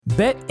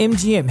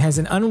BetMGM has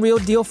an unreal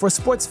deal for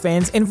sports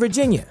fans in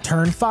Virginia.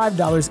 Turn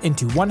 $5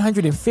 into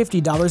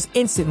 $150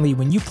 instantly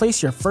when you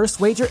place your first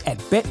wager at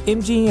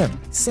BetMGM.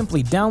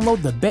 Simply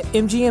download the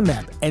BetMGM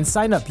app and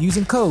sign up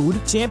using code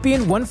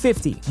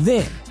Champion150.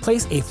 Then,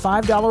 place a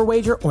 $5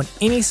 wager on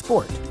any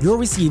sport. You'll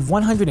receive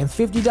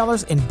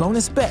 $150 in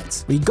bonus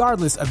bets,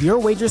 regardless of your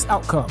wager's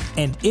outcome.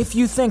 And if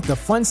you think the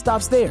fun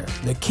stops there,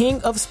 the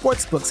King of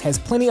Sportsbooks has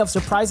plenty of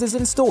surprises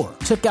in store.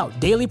 Check out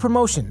daily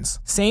promotions,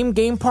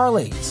 same-game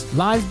parlays,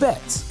 live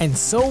bets, and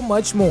so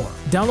much more.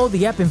 Download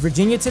the app in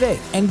Virginia today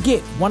and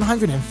get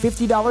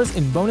 $150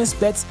 in bonus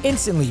bets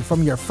instantly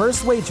from your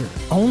first wager.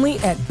 Only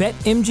at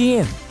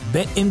BetMGM.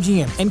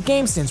 BetMGM and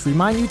GameSense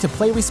remind you to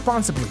play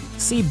responsibly.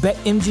 See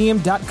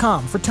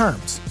BetMGM.com for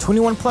terms.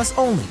 21 plus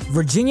only.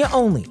 Virginia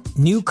only.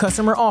 New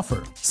customer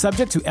offer.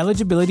 Subject to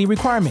eligibility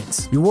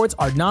requirements. Rewards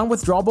are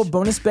non-withdrawable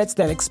bonus bets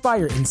that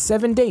expire in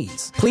 7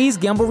 days. Please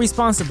gamble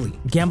responsibly.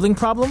 Gambling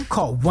problem?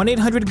 Call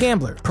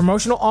 1-800-GAMBLER.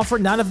 Promotional offer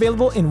not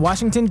available in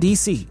Washington,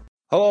 D.C.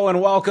 Hello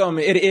and welcome.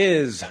 It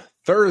is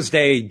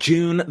Thursday,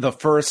 June the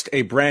 1st,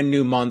 a brand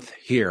new month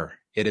here.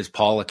 It is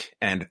Pollock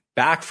and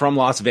back from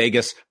Las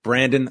Vegas,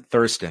 Brandon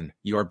Thurston.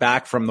 You are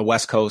back from the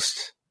West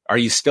Coast. Are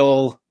you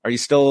still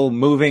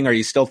moving? Are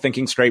you still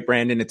thinking straight,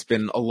 Brandon? It's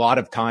been a lot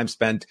of time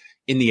spent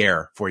in the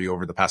air for you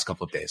over the past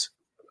couple of days.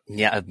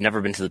 Yeah, I've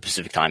never been to the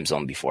Pacific time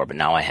zone before, but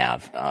now I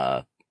have.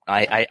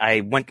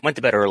 I went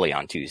to bed early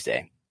on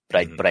Tuesday,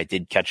 but I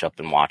did catch up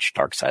and watch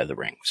Dark Side of the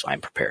Ring, so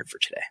I'm prepared for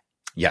today.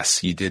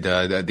 Yes, you did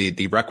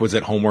the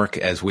requisite homework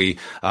as we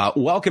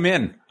welcome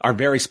in our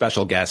very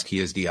special guest. He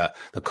is the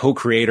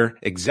co-creator,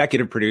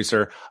 executive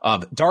producer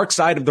of Dark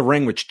Side of the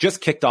Ring, which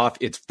just kicked off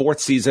its 4th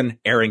season,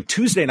 airing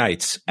Tuesday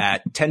nights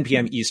at 10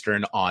 p.m.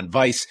 Eastern on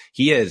Vice.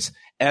 He is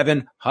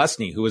Evan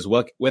Husney, who is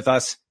with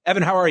us.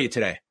 Evan, how are you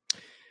today?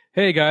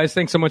 Hey, guys.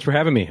 Thanks so much for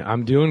having me.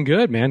 I'm doing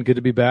good, man. Good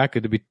to be back.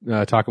 Good to be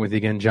talking with you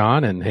again,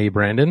 John. And hey,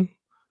 Brandon,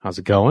 how's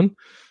it going?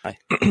 Hi.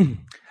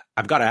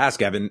 I've got to ask,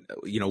 Evan,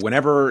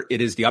 whenever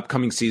it is the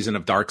upcoming season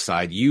of Dark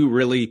Side, you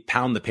really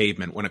pound the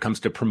pavement when it comes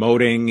to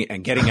promoting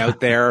and getting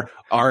out there.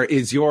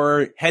 Is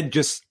your head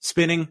just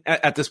spinning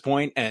at this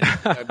point? And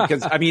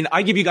because,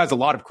 I give you guys a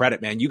lot of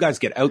credit, man. You guys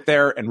get out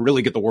there and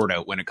really get the word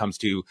out when it comes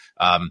to,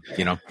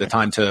 the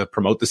time to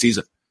promote the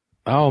season.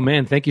 Oh,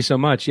 man. Thank you so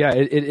much. Yeah,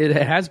 it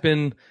has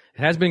been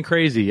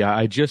crazy.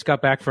 I just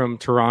got back from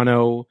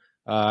Toronto,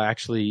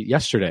 actually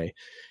yesterday.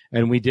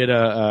 And we did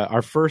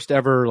our first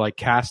ever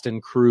cast and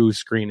crew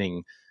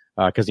screening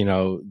because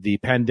the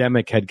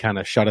pandemic had kind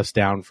of shut us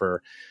down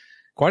for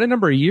quite a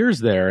number of years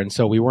there, and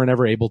so we weren't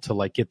ever able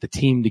to get the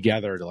team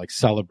together to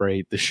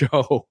celebrate the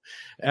show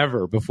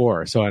ever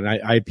before. So, and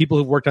I had people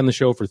who've worked on the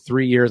show for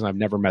 3 years, and I've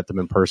never met them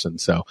in person.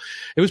 So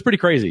it was pretty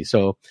crazy.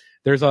 So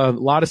there's a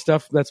lot of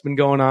stuff that's been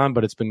going on,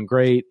 but it's been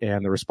great,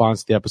 and the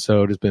response to the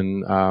episode has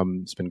been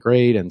it's been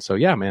great. And so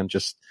yeah, man,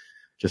 just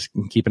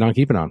keeping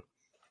on.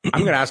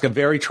 I'm going to ask a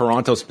very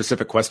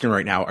Toronto-specific question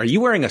right now. Are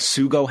you wearing a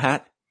Sugo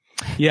hat?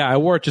 Yeah, I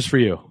wore it just for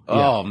you.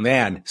 Oh,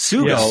 man.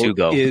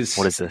 Sugo is...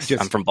 What is this?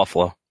 I'm from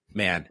Buffalo.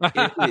 Man.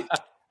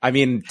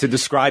 To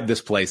describe this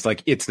place,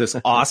 it's this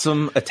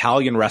awesome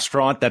Italian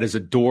restaurant that is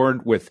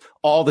adorned with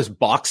all this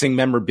boxing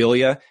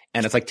memorabilia,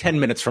 and it's 10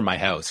 minutes from my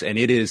house, and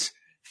it is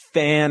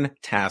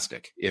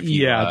fantastic.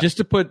 Just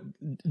to put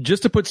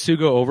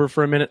Sugo over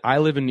for a minute, I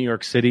live in New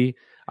York City.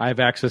 I have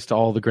access to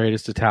all the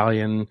greatest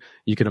Italian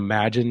you can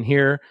imagine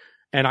here.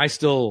 And I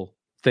still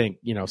think,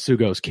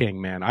 Sugo's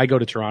king, man. I go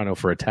to Toronto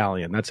for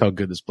Italian. That's how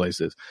good this place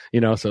is.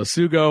 So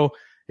Sugo,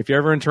 if you're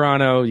ever in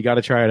Toronto, you got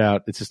to try it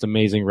out. It's just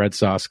amazing. Red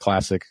sauce,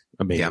 classic.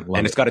 Amazing. Yeah.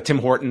 And it's got a Tim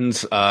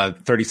Hortons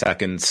 30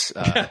 seconds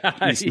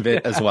east of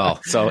it as well.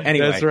 So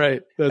anyway. That's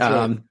right.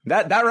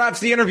 That wraps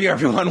the interview,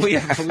 everyone. We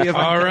have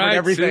all right,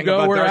 everything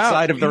Sugo, about Dark out.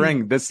 Side of the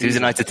Ring this Tuesday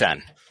nights at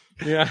 10.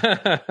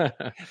 Yeah.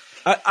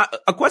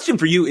 A question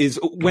for you is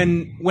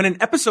when an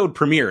episode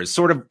premieres,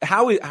 sort of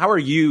how are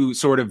you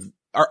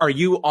are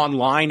you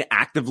online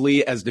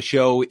actively as the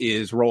show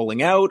is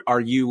rolling out?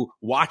 Are you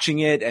watching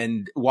it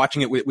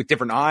with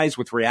different eyes,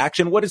 with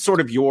reaction? What is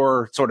sort of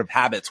your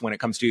habits when it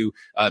comes to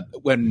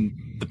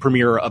when the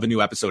premiere of a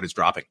new episode is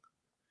dropping?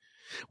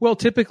 Well,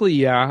 typically,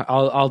 yeah,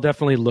 I'll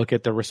definitely look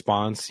at the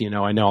response.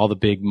 I know all the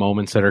big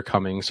moments that are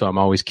coming, so I'm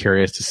always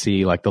curious to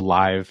see the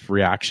live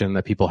reaction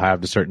that people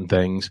have to certain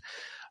things.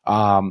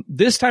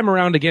 This time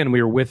around, again,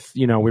 we were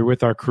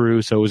with our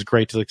crew, so it was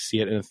great to see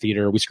it in a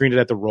theater. We screened it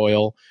at the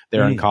Royal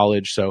there in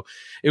College, so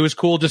it was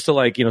cool just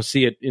to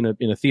see it in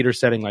a theater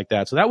setting like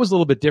that. So that was a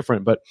little bit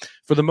different, but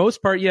for the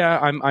most part, yeah,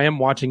 I am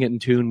watching it in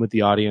tune with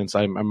the audience.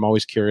 I'm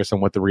always curious on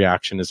what the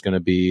reaction is going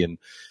to be, and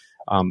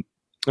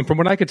from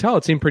what I could tell,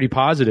 it seemed pretty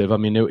positive.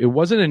 It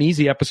wasn't an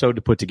easy episode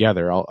to put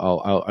together.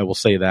 I will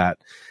say that.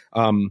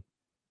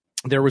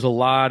 There was a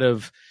lot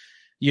of,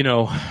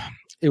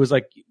 it was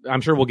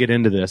I'm sure we'll get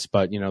into this,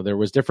 but there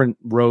was different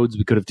roads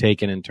we could have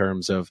taken in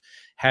terms of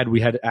had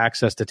we had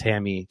access to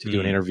Tammy to do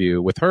an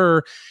interview with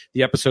her,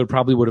 the episode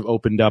probably would have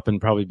opened up and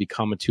probably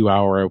become a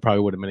 2-hour. I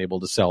probably would have been able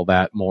to sell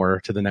that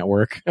more to the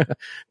network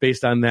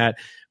based on that.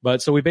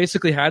 But so we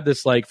basically had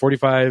this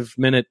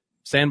 45-minute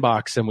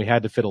sandbox, and we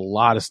had to fit a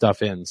lot of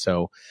stuff in.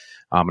 So,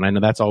 and I know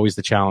that's always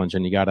the challenge,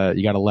 and you gotta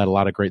let a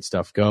lot of great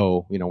stuff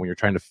go, when you're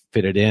trying to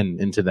fit it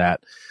into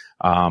that.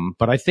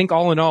 But I think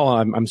all in all,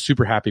 I'm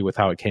super happy with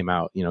how it came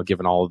out,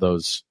 given all of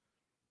those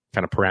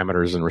kind of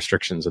parameters and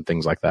restrictions and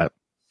things like that.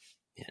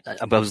 Yeah,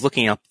 I was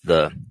looking up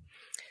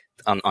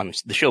on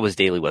the Showbiz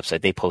Daily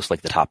website. They post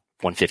like the top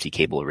 150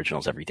 cable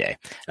originals every day.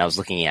 And I was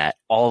looking at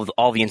all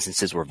the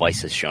instances where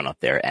Vice has shown up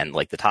there, and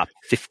like the top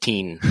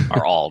 15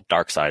 are all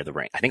Dark Side of the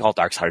Ring. I think all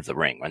Dark Side of the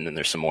Ring. And then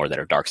there's some more that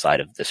are Dark Side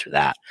of this or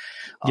that.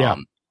 Yeah.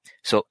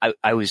 So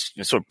I was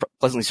sort of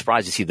pleasantly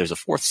surprised to see there's a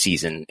fourth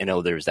season.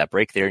 There was that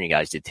break there, and you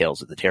guys did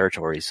Tales of the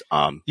Territories.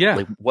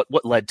 Like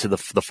what led to the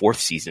fourth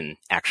season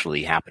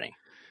actually happening?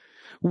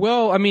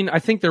 Well, I mean, I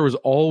think there was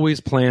always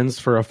plans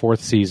for a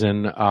fourth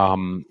season.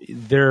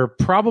 There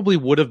probably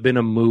would have been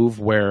a move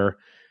where,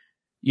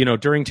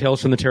 during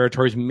Tales from the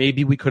Territories,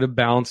 maybe we could have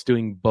balanced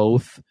doing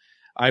both.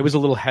 I was a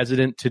little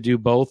hesitant to do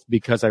both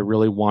because I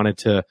really wanted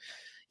to,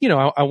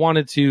 I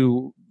wanted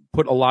to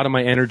put a lot of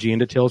my energy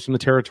into Tales from the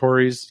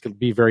Territories, to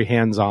be very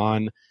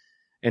hands-on,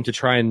 and to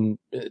try and,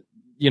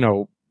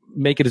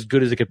 make it as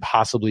good as it could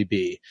possibly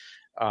be.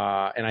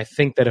 And I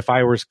think that if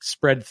I were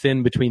spread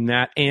thin between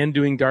that and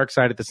doing Dark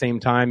Side at the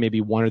same time,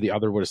 maybe one or the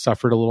other would have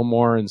suffered a little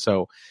more. And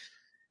so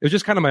it was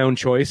just kind of my own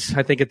choice,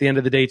 I think, at the end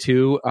of the day,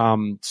 too.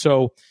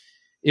 So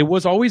it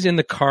was always in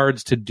the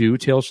cards to do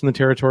Tales from the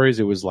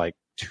Territories. It was like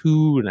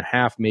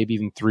 2.5, maybe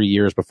even 3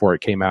 years before it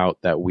came out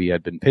that we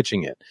had been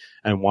pitching it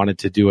and wanted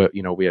to do it.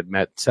 We had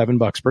met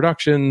 $7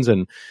 Productions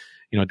and,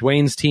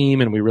 Dwayne's team,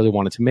 and we really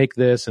wanted to make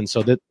this. And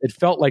so that it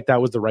felt like that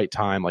was the right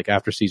time. Like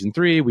after season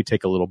 3, we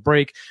take a little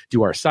break,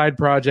 do our side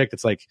project.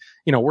 It's like,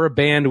 we're a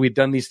band. We've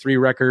done these 3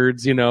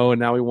 records, and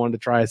now we wanted to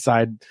try a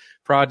side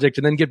project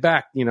and then get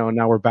back, and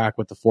now we're back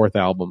with the 4th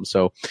album.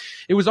 So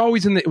it was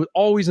always in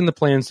the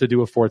plans to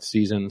do a 4th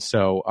season.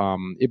 So,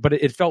 but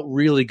it felt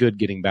really good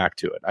getting back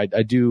to it.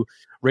 I do,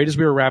 right as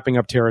we were wrapping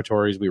up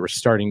Territories, we were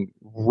starting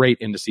right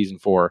into season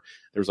 4.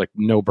 There was like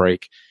no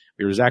break.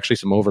 There was actually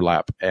some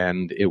overlap,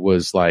 and it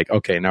was like,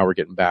 okay, now we're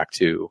getting back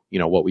to,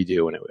 what we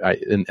do. And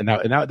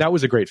that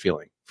was a great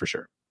feeling for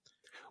sure.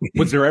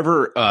 Was there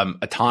ever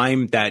a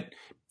time that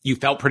you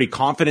felt pretty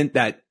confident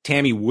that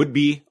Tammy would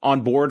be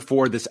on board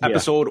for this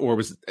episode, or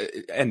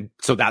and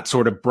so that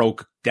sort of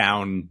broke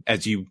down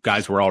as you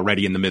guys were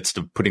already in the midst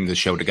of putting the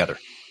show together?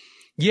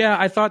 Yeah,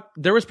 I thought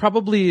there was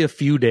probably a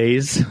few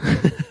days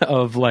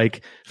of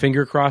like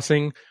finger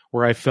crossing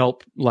where I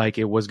felt like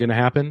it was going to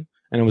happen.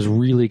 And I was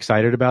really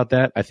excited about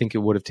that. I think it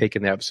would have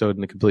taken the episode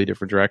in a completely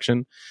different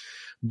direction.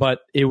 But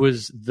it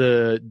was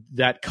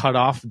that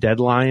cutoff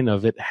deadline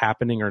of it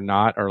happening or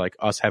not, or like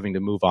us having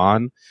to move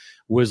on,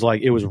 was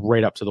like, it was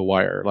right up to the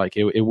wire. Like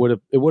it would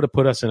have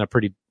put us in a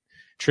pretty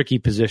tricky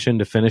position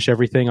to finish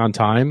everything on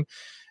time.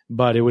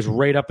 But it was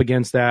right up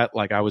against that.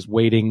 Like I was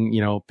waiting,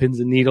 pins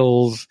and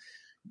needles,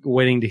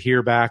 waiting to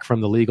hear back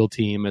from the legal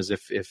team as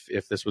if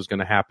this was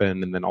going to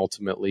happen. And then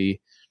ultimately,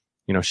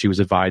 she was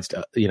advised,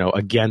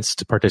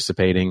 against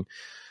participating.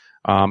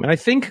 And I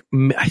think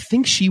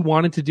she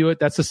wanted to do it.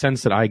 That's the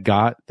sense that I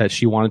got, that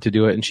she wanted to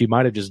do it, and she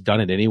might have just done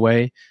it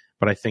anyway.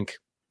 But I think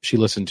she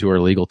listened to her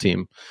legal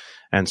team.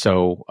 And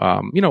so,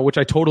 which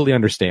I totally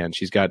understand.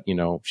 She's got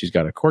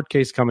a court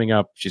case coming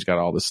up. She's got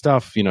all this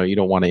stuff. You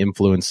don't want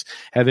to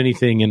have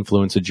anything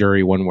influence a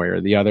jury one way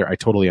or the other. I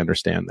totally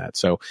understand that.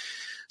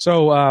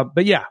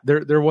 But yeah,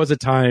 there was a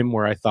time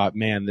where I thought,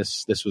 man,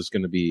 this was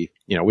going to be,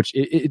 which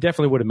it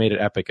definitely would have made it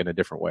epic in a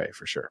different way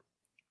for sure.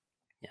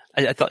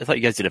 Yeah, I thought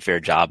you guys did a fair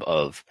job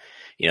of,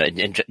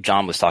 and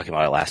John was talking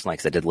about it last night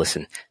because I did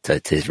listen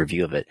to his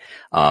review of it.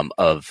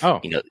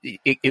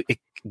 It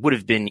would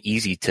have been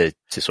easy to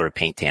sort of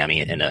paint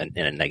Tammy in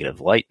a negative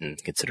light and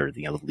consider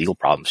the legal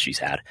problems she's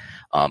had.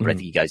 But I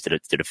think you guys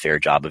did a fair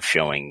job of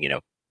showing,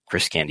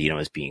 Chris Candido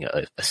as being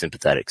a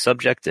sympathetic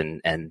subject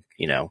and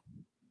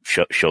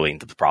showing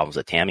the problems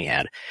that Tammy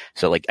had.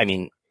 So like, I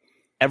mean,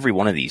 every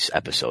one of these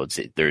episodes,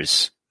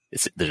 there's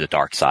a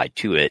dark side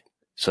to it.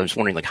 So I'm just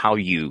wondering,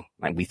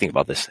 like, we think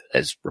about this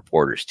as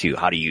reporters too.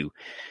 How do you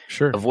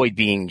avoid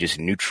being just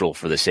neutral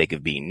for the sake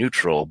of being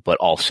neutral, but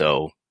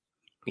also,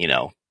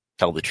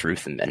 tell the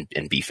truth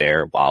and be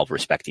fair while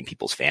respecting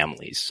people's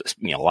families?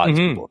 A lot of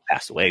people have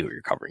passed away who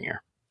you're covering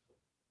here.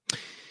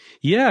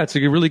 Yeah, it's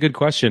a really good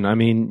question. I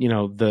mean,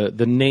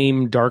 the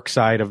name Dark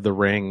Side of the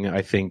Ring,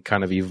 I think,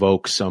 kind of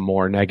evokes a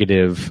more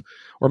negative,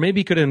 or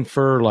maybe could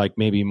infer like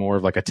maybe more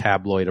of like a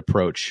tabloid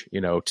approach,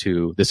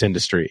 to this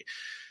industry,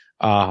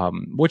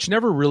 which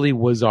never really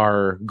was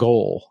our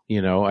goal.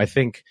 I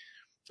think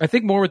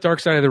more with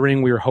Dark Side of the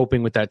Ring, we were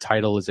hoping with that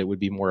title is it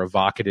would be more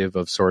evocative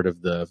of sort of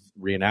the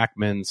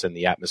reenactments and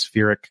the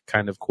atmospheric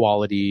kind of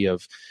quality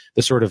of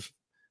the sort of,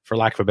 for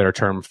lack of a better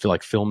term,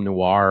 like film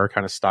noir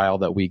kind of style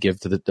that we give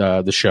to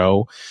the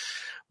show.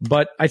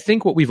 But I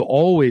think what we've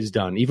always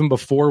done, even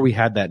before we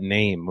had that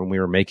name when we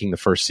were making the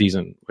first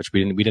season, which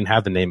we didn't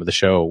have the name of the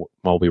show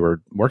while we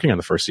were working on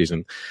the first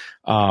season,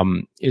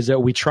 is that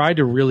we tried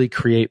to really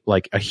create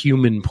like a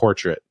human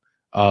portrait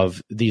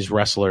of these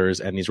wrestlers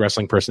and these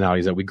wrestling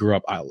personalities that we grew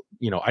up,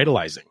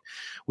 idolizing.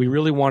 we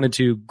really wanted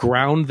to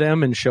ground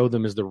them and show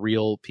them as the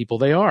real people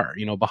they are,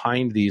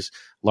 behind these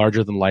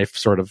larger than life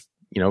sort of,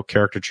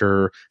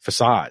 caricature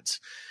facades.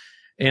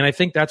 And I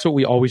think that's what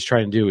we always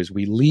try and do is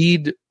we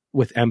lead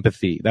with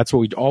empathy. That's what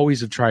we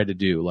always have tried to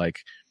do. Like,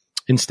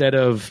 instead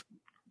of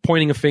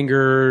pointing a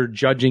finger,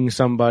 judging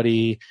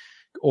somebody,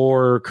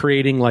 or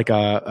creating like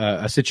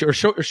a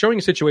situation, or showing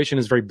a situation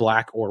as very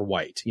black or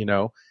white,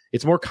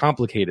 it's more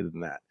complicated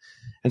than that.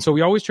 And so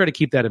we always try to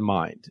keep that in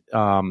mind,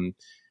 and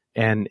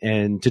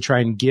to try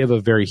and give a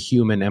very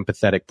human,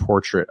 empathetic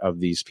portrait of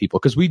these people,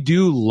 because we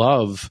do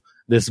love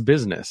this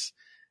business,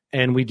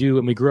 and we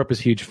grew up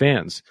as huge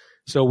fans.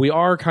 So we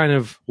are kind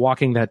of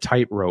walking that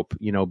tightrope,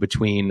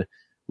 between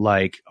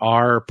like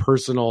our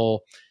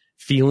personal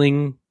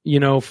feeling,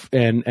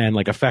 and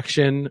like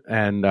affection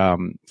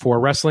and for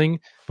wrestling,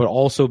 but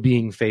also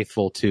being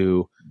faithful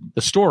to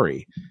the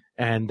story.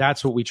 And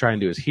that's what we try and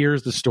do is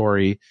here's the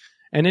story.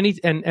 And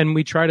and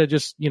we try to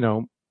just,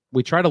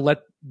 we try to let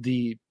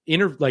the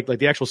like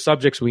the actual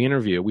subjects we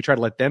interview, we try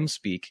to let them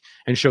speak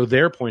and show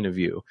their point of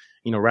view,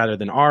 rather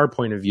than our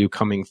point of view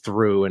coming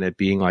through and it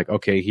being like,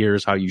 okay,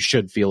 here's how you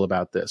should feel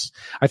about this.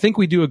 I think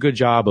we do a good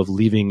job of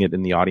leaving it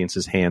in the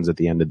audience's hands at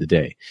the end of the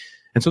day.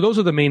 And so those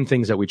are the main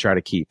things that we try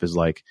to keep is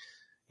like,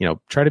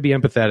 try to be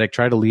empathetic,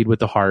 try to lead with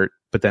the heart,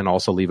 but then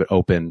also leave it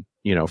open,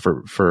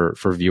 for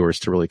viewers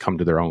to really come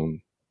to their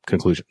own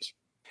conclusions.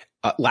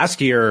 Last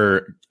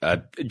year,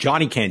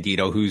 Johnny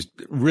Candido, who's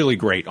really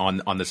great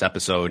on this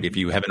episode, if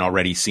you haven't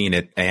already seen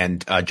it,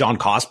 and John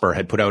Cosper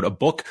had put out a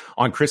book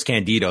on Chris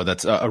Candido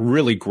that's a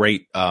really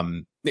great,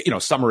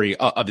 summary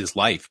of his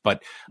life.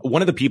 But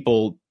one of the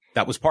people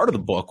that was part of the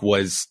book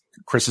was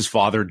Chris's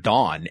father,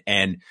 Don.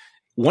 And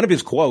one of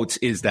his quotes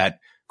is that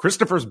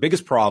Christopher's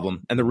biggest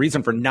problem and the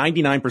reason for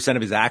 99%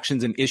 of his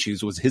actions and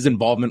issues was his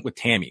involvement with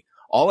Tammy.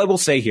 All I will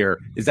say here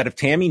is that if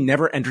Tammy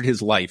never entered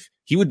his life,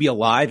 he would be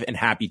alive and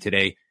happy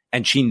today,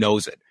 and she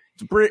knows it.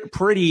 It's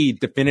pretty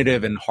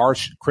definitive and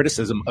harsh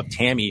criticism of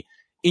Tammy.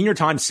 In your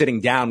time sitting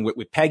down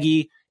with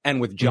Peggy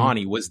and with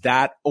Johnny, was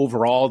that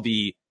overall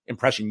the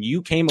impression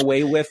you came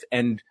away with?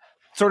 And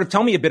sort of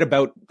tell me a bit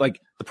about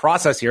like the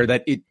process here,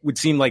 that it would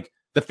seem like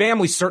the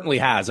family certainly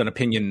has an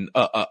opinion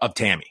of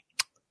Tammy.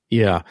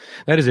 Yeah,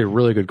 that is a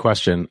really good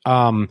question.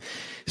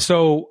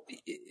 So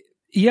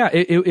yeah,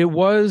 it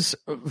was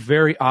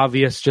very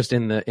obvious just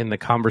in the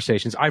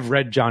conversations. I've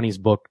read Johnny's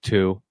book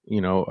too,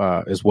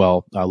 as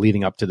well,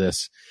 leading up to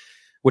this,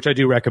 which I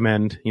do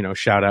recommend.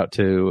 Shout out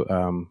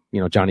to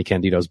Johnny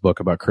Candido's book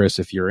about Chris.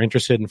 If you're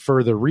interested in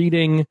further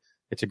reading,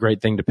 it's a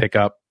great thing to pick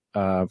up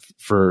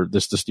for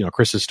this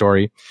Chris's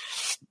story.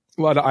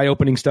 A lot of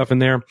eye-opening stuff in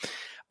there.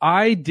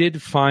 I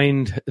did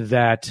find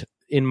that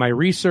in my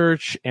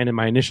research and in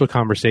my initial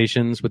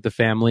conversations with the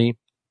family,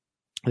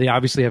 they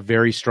obviously have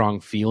very strong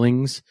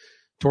feelings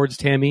towards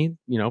Tammy,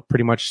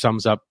 pretty much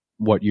sums up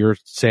what you're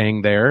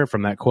saying there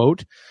from that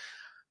quote.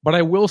 But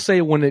I will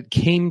say when it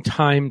came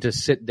time to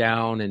sit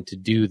down and to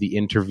do the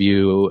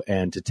interview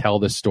and to tell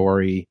the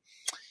story,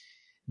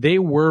 they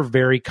were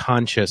very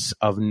conscious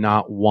of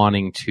not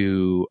wanting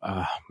to,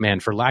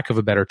 for lack of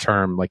a better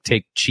term, like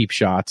take cheap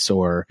shots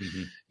or,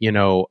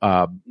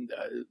 to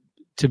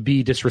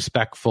be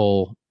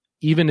disrespectful,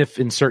 even if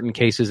in certain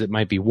cases it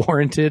might be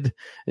warranted,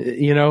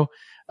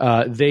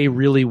 they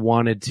really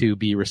wanted to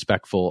be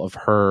respectful of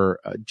her,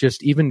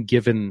 just even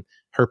given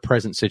her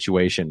present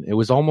situation. It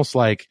was almost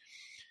like,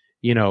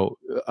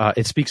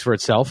 it speaks for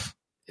itself.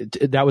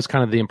 That was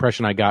kind of the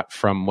impression I got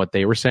from what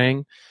they were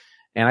saying.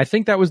 And I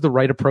think that was the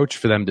right approach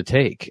for them to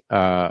take,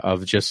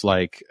 of just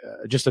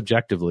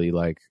objectively,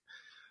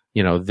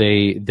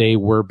 they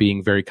were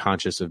being very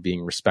conscious of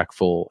being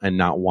respectful and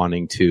not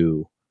wanting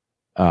to,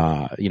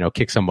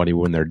 kick somebody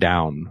when they're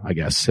down, I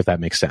guess, if that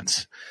makes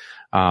sense.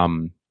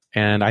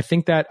 And I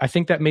think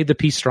that made the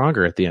piece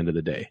stronger at the end of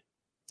the day,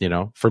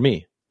 for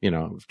me,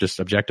 just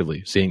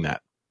objectively seeing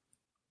that.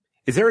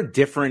 Is there a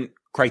different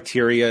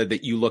criteria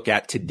that you look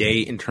at today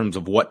in terms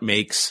of what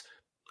makes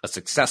a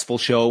successful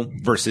show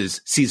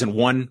versus season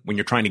one, when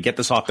you're trying to get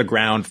this off the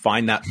ground,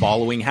 find that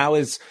following? How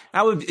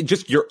have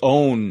just your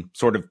own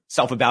sort of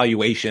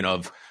self-evaluation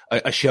of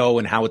a show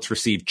and how it's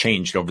received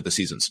changed over the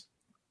seasons?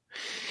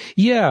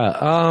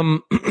 Yeah.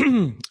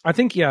 I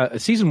think,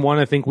 season one,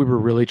 I think we were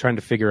really trying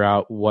to figure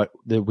out what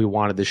we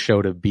wanted the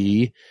show to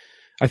be.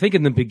 I think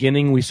in the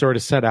beginning, we sort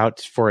of set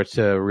out for it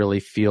to really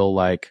feel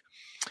like,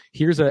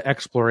 here's an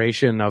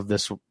exploration of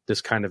this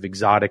kind of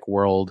exotic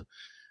world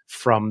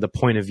from the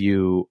point of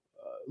view,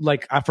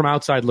 like from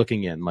outside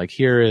looking in. Like,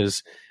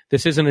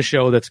 this isn't a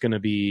show that's going to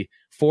be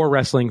for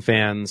wrestling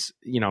fans.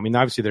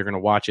 Obviously they're going to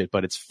watch it,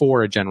 but it's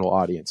for a general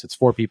audience. It's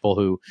for people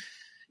who,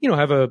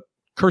 have a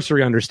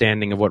cursory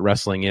understanding of what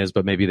wrestling is,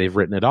 but maybe they've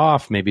written it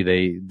off. Maybe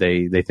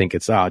they think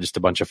it's just a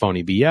bunch of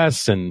phony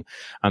BS, and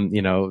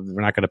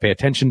we're not going to pay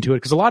attention to it,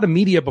 because a lot of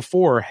media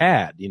before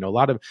had, a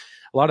lot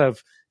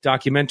of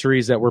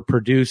documentaries that were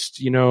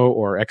produced,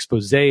 or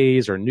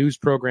exposés or news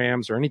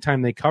programs, or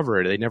anytime they cover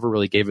it, they never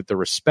really gave it the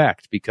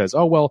respect, because,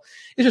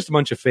 it's just a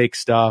bunch of fake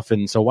stuff,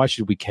 and so why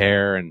should we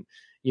care? And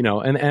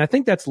and I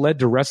think that's led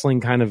to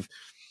wrestling kind of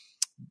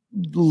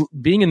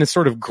being in this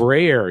sort of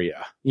gray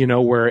area,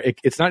 where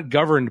it's not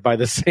governed by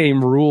the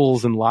same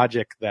rules and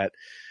logic that,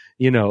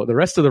 the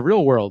rest of the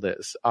real world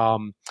is.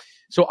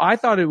 So I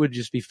thought it would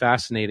just be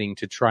fascinating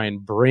to try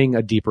and bring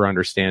a deeper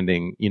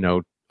understanding,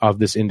 of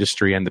this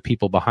industry and the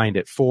people behind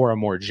it for a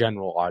more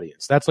general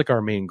audience. That's like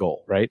our main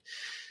goal, right?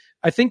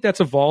 I think that's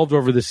evolved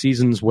over the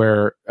seasons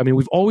where,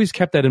 we've always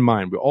kept that in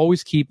mind. We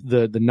always keep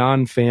the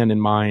non-fan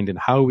in mind, and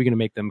how are we going to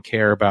make them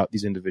care about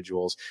these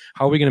individuals?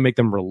 How are we going to make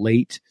them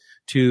relate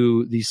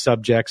to these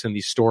subjects and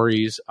these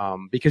stories?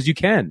 Because you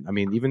can,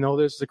 even though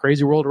this is a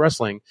crazy world of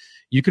wrestling,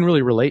 you can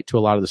really relate to a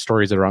lot of the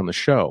stories that are on the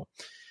show.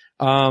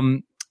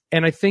 And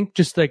I think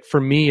just like for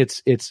me,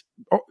 it's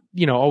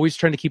always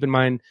trying to keep in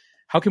mind,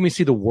 how can we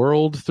see the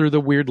world through the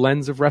weird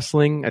lens of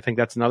wrestling? I think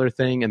that's another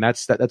thing, and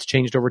that's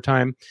changed over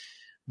time.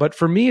 But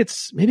for me,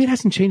 maybe it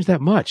hasn't changed that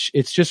much.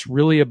 It's just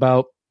really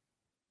about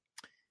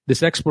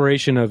this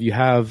exploration of, you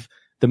have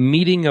the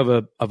meeting of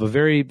a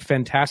very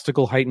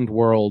fantastical, heightened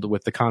world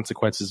with the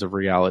consequences of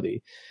reality,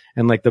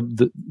 and like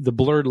the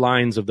blurred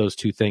lines of those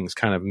two things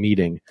kind of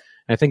meeting.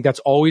 And I think that's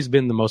always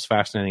been the most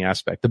fascinating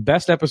aspect. The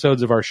best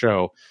episodes of our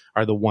show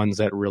are the ones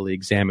that really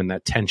examine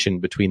that tension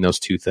between those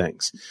two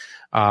things.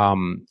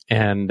 That's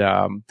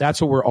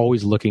what we're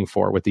always looking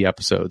for with the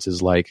episodes,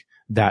 is like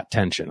that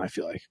tension, I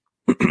feel like.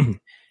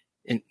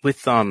 And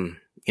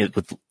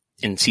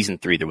in season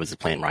 3, there was a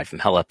Plane Ride from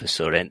Hell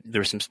episode, and there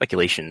was some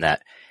speculation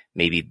that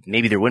maybe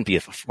there wouldn't be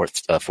a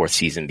fourth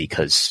season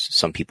because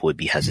some people would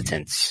be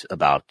hesitant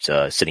about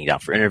sitting down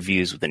for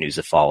interviews with the news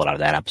that followed out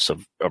of that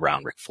episode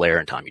around Ric Flair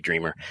and Tommy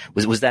Dreamer.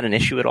 Was that an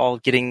issue at all,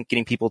 getting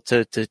people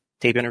to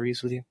tape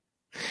interviews with you?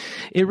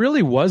 It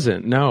really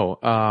wasn't. No.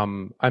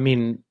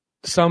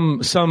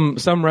 Some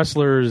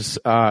wrestlers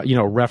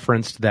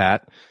referenced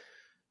that,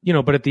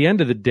 but at the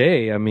end of the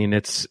day,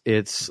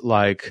 it's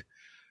like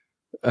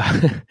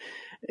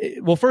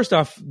well, first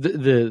off,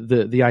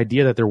 the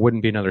idea that there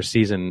wouldn't be another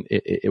season,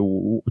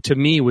 to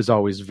me, was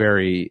always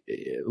very,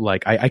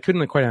 like, I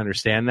couldn't quite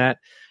understand that,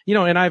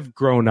 and I've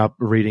grown up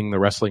reading the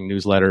wrestling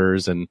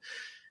newsletters and,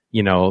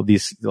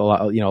 a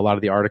lot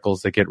of the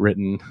articles that get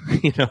written,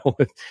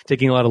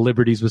 taking a lot of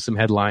liberties with some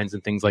headlines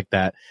and things like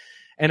that.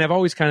 And I've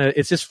always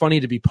it's just funny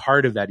to be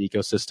part of that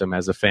ecosystem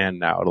as a fan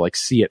now, to like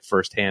see it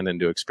firsthand and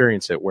to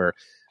experience it, where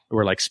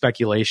like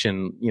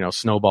speculation,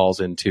 snowballs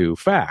into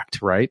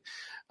fact, right?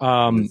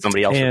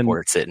 Somebody else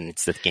reports it, and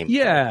it's the game.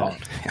 Yeah,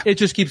 it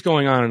just keeps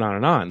going on and on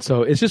and on.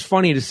 So it's just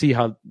funny to see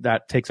how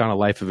that takes on a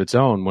life of its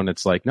own, when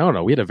it's like,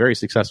 no, we had a very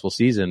successful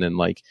season, and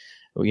like,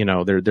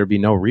 there'd be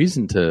no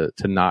reason to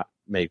not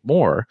make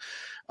more.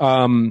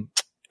 But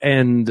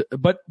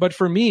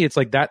for me, it's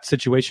like that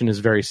situation is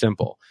very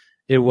simple.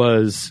 It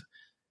was,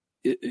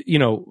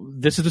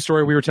 this is the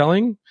story we were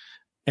telling,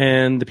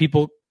 and the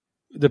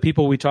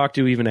people we talked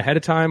to even ahead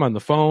of time on the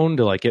phone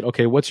to like,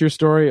 okay, what's your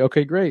story?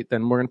 Okay, great.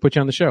 Then we're going to put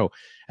you on the show.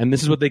 And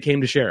this is what they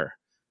came to share.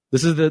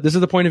 This is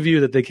the point of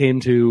view that they came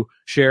to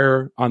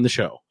share on the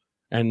show.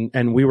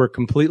 And we were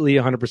completely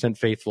 100%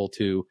 faithful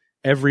to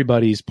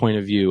everybody's point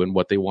of view and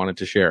what they wanted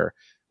to share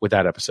with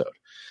that episode.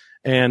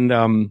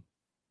 And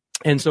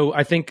so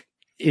I think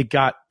it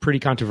got pretty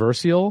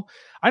controversial.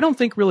 I don't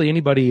think really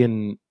anybody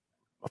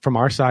from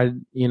our side,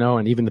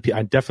 and even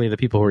definitely the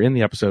people who were in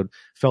the episode,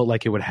 felt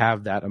like it would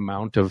have that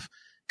amount of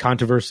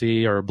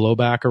controversy or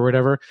blowback or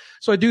whatever.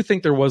 So I do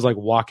think there was like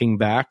walking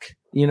back,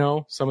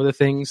 some of the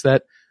things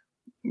that,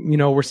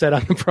 were said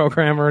on the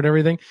program and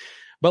everything.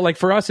 But like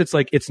for us, it's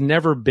like, it's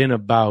never been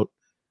about,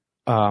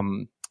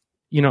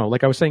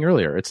 like I was saying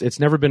earlier, it's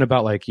never been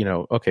about like,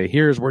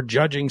 okay, we're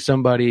judging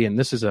somebody and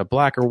this is a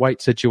black or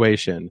white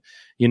situation,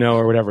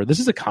 or whatever. This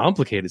is a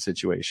complicated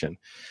situation.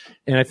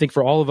 And I think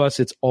for all of us,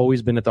 it's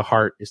always been at the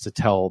heart is to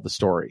tell the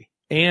story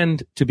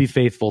and to be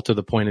faithful to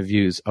the point of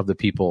views of the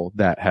people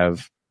that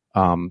have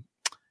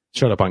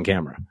showed up on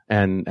camera.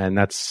 And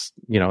that's,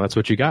 that's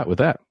what you got with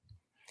that.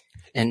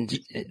 And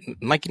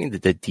am I getting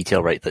the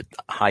detail right that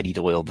Heidi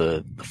Doyle,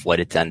 the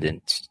flight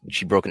attendant,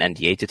 she broke an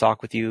NDA to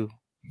talk with you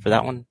for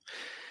that one?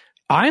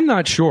 I'm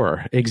not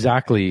sure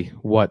exactly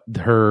what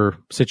her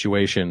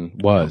situation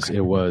was. Okay.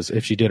 It was,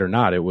 if she did or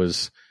not, it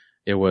was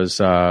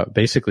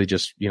basically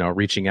just,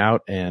 reaching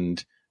out,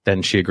 and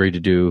then she agreed to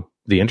do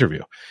the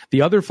interview.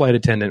 The other flight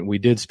attendant we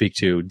did speak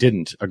to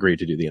didn't agree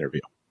to do the interview.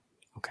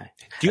 Okay.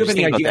 Do you have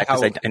any idea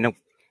how... I know.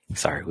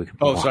 Sorry.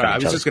 I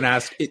was just going to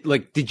ask,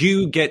 did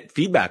you get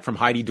feedback from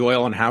Heidi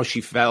Doyle on how she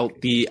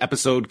felt the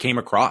episode came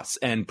across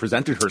and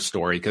presented her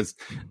story? Because,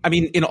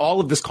 in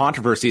all of this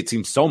controversy, it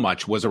seems so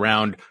much was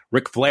around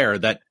Ric Flair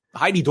that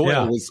Heidi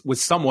Doyle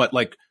was somewhat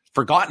like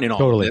forgotten in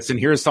all of this. And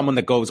here's someone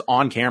that goes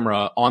on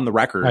camera, on the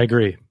record. I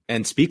agree.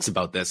 And speaks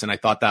about this. And I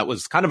thought that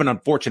was kind of an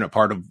unfortunate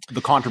part of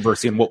the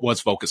controversy and what was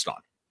focused on.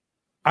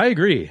 I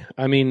agree.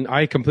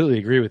 I completely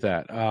agree with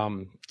that.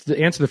 To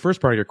answer the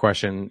first part of your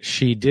question,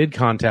 she did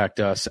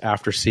contact us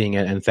after seeing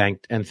it and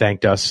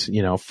thanked us,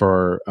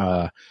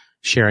 for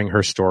sharing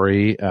her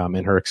story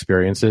and her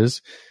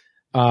experiences.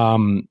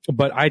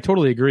 But I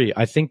totally agree.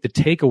 I think the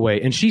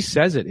takeaway, and she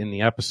says it in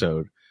the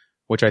episode,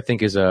 which I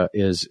think is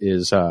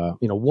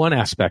one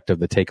aspect of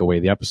the takeaway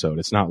of the episode.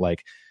 It's not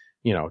like,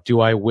 do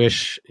I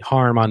wish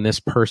harm on this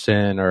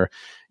person, or,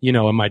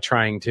 am I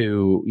trying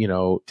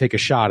to, take a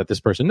shot at this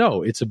person?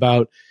 No, it's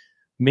about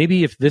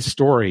maybe if this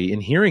story,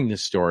 in hearing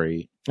this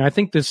story, and I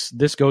think this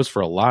goes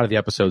for a lot of the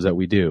episodes that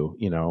we do,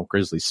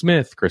 Grizzly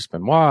Smith, Chris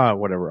Benoit,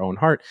 whatever, Owen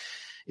Hart,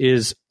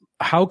 is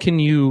how can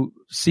you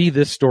see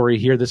this story,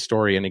 hear this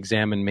story, and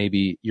examine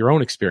maybe your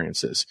own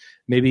experiences?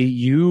 Maybe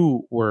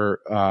you were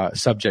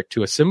subject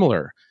to a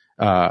similar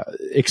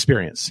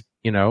experience,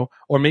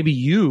 or maybe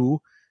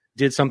you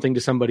did something to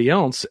somebody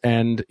else,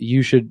 and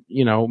you should,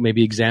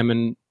 maybe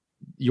examine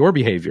your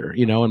behavior,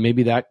 and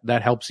maybe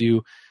that helps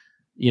you,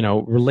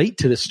 relate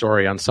to this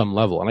story on some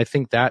level. And I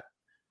think that,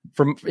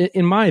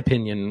 in my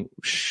opinion,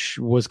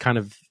 was kind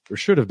of, or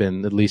should have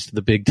been at least,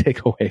 the big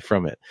takeaway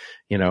from it,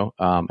 and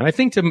I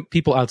think to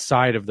people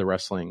outside of the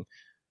wrestling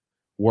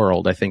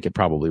world, I think it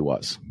probably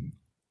was.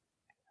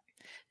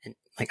 And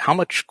like, how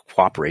much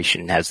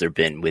cooperation has there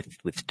been with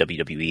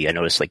WWE? I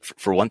noticed, like,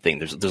 for one thing,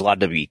 there's a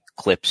lot of WWE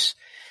clips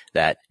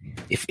that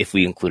if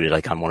we included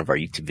like on one of our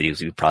YouTube videos,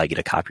 we would probably get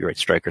a copyright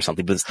strike or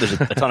something, but there's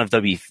a ton of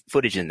WWE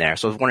footage in there.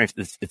 So I was wondering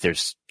if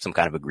there's some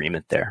kind of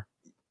agreement there.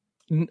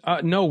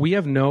 No, we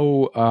have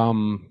no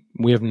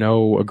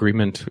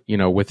agreement,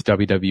 with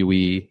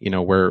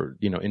WWE. We're,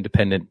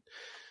 independent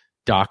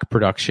doc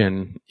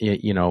production,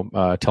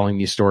 telling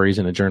these stories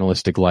in a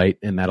journalistic light,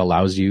 and that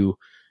allows you,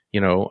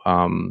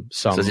 some.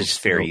 So it's just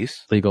fair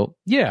use, legal,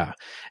 yeah,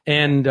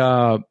 and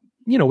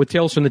with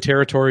Tales from the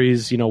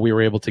Territories, we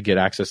were able to get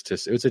access to.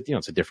 It's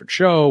a different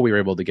show. We were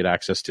able to get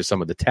access to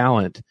some of the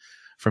talent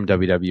from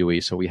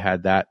WWE, so we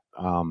had that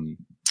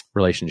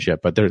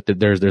relationship, but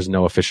there's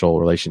no official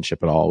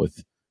relationship at all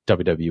with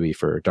WWE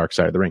for Dark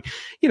Side of the Ring.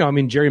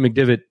 Jerry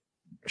McDevitt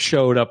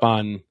showed up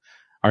on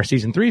our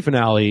season 3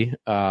 finale,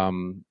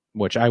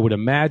 which I would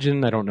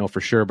imagine, I don't know for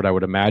sure, but I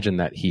would imagine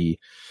that he,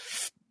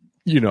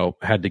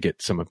 had to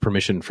get some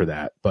permission for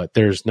that, but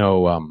there's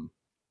no,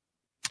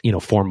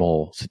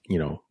 formal,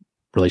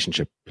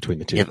 relationship between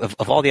the two. Yeah,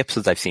 of all the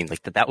episodes I've seen,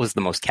 like that was the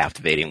most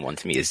captivating one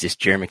to me, is just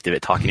Jerry McDevitt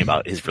talking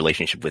about his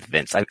relationship with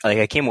Vince.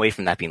 I came away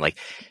from that being like,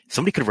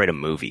 somebody could write a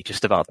movie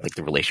just about like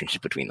the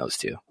relationship between those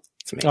two.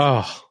 It's amazing.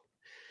 Oh,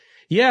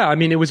 yeah.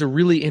 It was a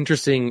really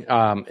interesting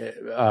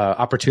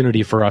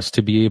opportunity for us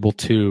to be able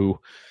to,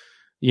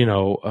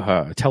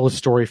 tell a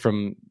story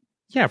from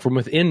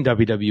within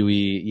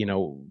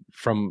WWE,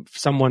 from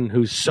someone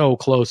who's so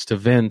close to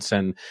Vince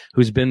and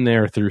who's been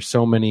there through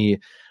so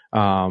many,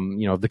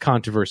 the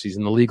controversies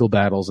and the legal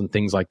battles and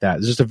things like that.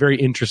 It's just a very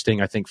interesting,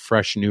 I think,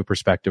 fresh, new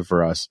perspective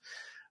for us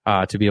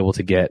to be able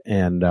to get.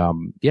 And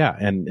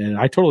and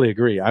I totally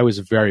agree. I was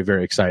very,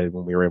 very excited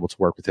when we were able to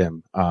work with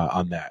him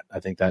on that.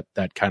 I think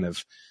that kind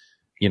of,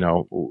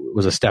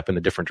 was a step in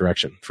a different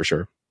direction for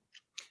sure.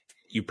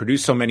 You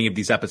produce so many of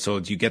these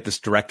episodes, you get this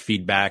direct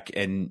feedback,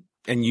 and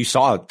you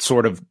saw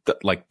sort of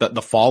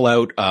the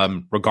fallout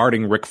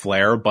regarding Ric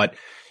Flair, but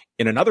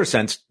in another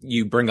sense,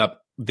 you bring up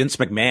Vince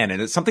McMahon,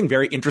 and it's something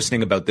very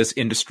interesting about this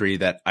industry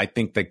that I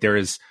think that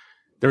there's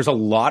a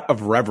lot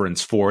of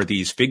reverence for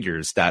these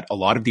figures that a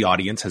lot of the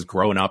audience has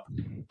grown up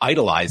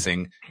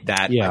idolizing,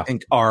 that I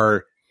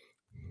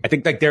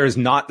think that there is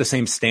not the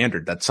same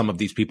standard that some of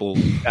these people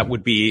that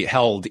would be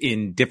held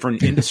in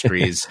different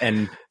industries.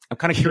 And I'm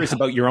kind of curious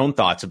about your own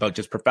thoughts about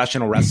just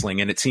professional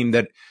wrestling. And it seemed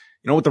that,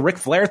 with the Ric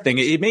Flair thing,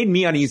 it made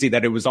me uneasy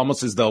that it was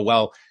almost as though,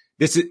 well,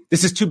 this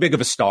is too big of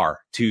a star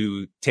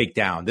to take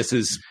down. This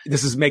is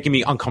making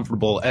me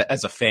uncomfortable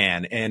as a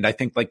fan. And I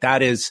think like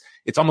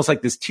it's almost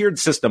like this tiered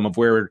system of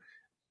where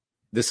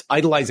this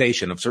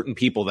idolization of certain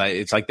people, that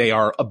it's like they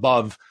are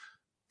above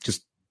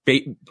just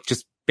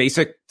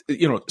basic,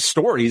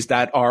 stories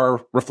that are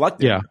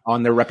reflected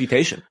on their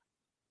reputation.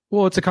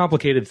 Well, it's a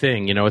complicated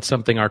thing. It's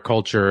something our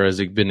culture has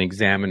been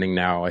examining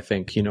now, I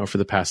think, for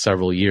the past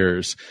several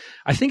years.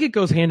 I think it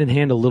goes hand in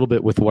hand a little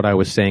bit with what I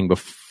was saying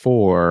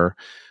before,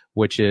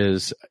 which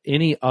is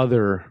any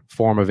other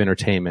form of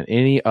entertainment,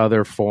 any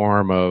other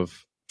form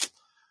of,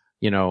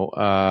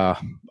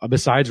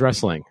 besides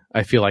wrestling.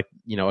 I feel like,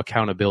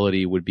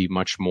 accountability would be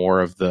much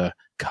more of the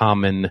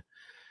common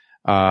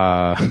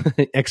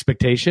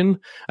expectation.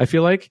 I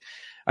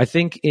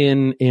think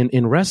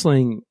in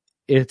wrestling,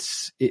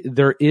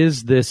 there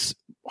is this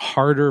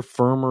harder,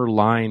 firmer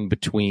line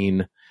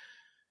between,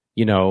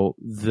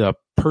 the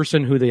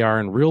person who they are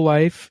in real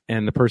life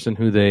and the person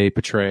who they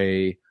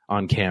portray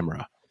on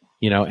camera,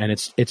 and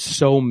it's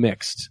so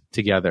mixed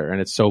together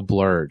and it's so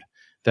blurred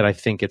that I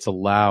think it's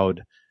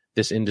allowed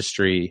this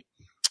industry,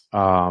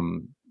 a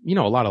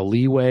lot of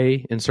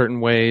leeway in certain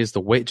ways,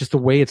 the way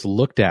it's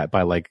looked at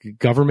by like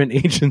government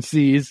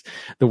agencies,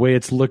 the way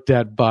it's looked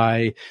at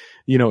by,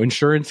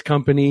 insurance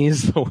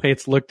companies, the way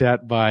it's looked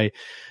at by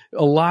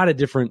a lot of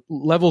different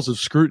levels of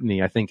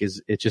scrutiny. I think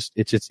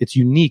it's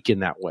unique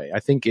in that way.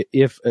 I think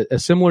if a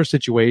similar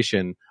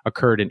situation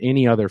occurred in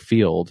any other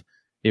field,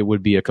 it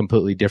would be a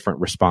completely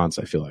different response,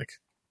 I feel like.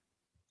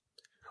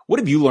 What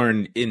have you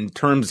learned in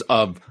terms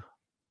of,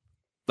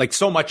 like,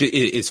 so much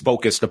is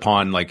focused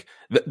upon like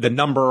the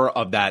number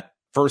of that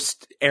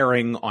first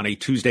airing on a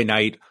Tuesday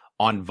night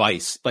on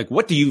Vice. Like,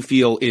 what do you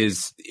feel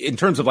is, in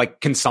terms of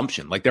like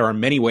consumption, like there are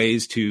many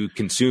ways to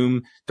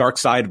consume Dark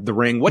Side of the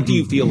Ring. What do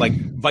you feel like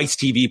Vice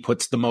TV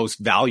puts the most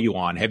value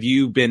on? Have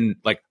you been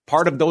like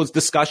part of those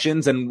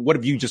discussions, and what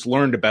have you just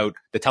learned about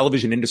the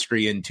television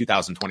industry in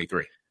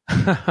 2023?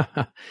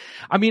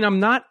 I mean,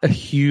 I'm not a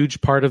huge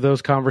part of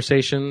those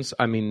conversations.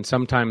 I mean,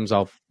 sometimes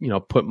I'll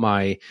put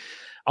my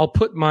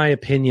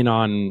opinion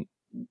on,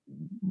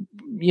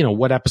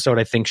 what episode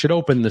I think should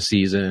open the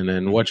season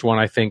and which one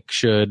I think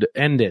should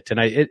end it.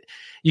 And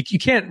you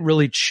can't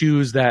really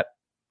choose that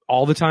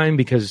all the time,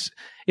 because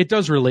it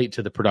does relate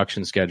to the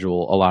production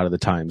schedule a lot of the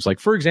times. Like,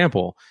 for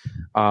example,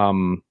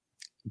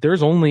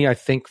 there's only, I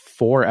think,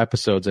 4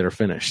 episodes that are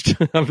finished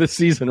of the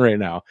season right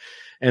now.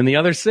 And the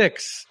other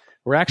 6,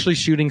 we're actually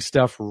shooting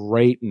stuff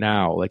right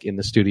now, like in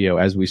the studio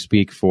as we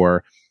speak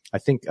for, I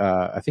think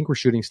we're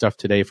shooting stuff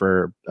today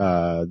for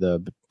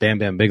the Bam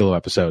Bam Bigelow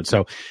episode.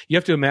 So you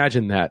have to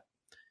imagine that,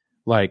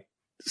 like,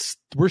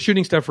 we're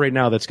shooting stuff right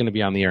now that's going to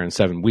be on the air in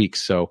 7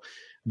 weeks. So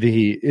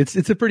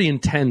it's a pretty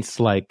intense,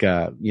 like,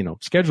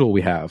 schedule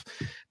we have.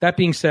 That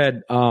being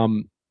said,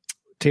 to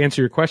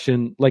answer your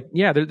question, like,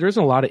 yeah, there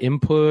isn't a lot of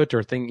input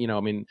or thing, I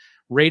mean,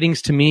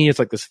 ratings to me, it's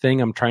like this thing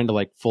I'm trying to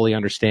like fully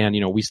understand.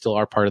 We still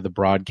are part of the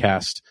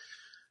broadcast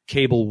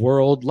cable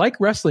world, like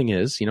wrestling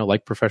is,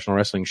 like professional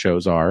wrestling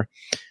shows are.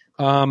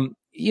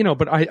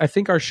 But I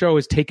think our show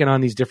has taken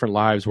on these different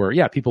lives where,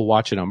 yeah, people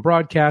watch it on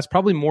broadcast.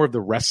 Probably more of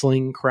the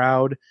wrestling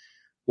crowd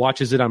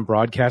watches it on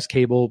broadcast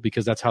cable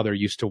because that's how they're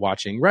used to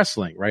watching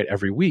wrestling, right?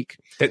 Every week.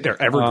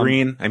 They're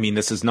evergreen. I mean,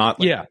 this is not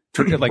like,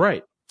 like,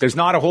 right. There's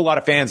not a whole lot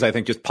of fans, I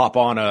think, just pop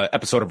on a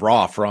episode of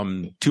Raw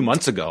from 2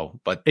 months ago,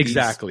 but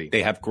exactly,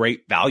 they have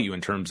great value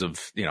in terms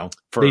of,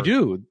 they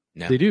do.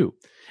 Yeah. They do.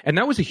 And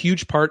that was a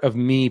huge part of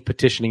me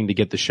petitioning to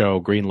get the show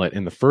greenlit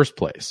in the first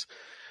place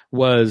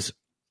was,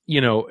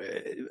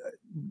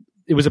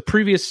 it was a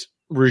previous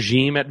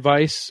regime at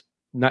Vice.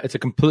 It's a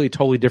completely,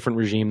 totally different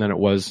regime than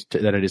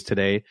it is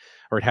today,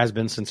 or it has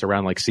been since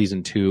around like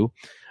season 2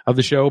 of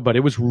the show. But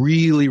it was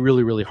really,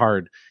 really, really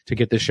hard to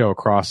get this show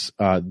across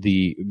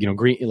the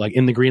green, like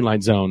in the green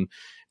light zone,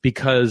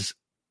 because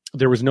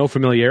there was no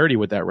familiarity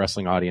with that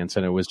wrestling audience,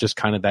 and it was just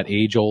kind of that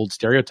age old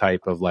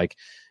stereotype of like,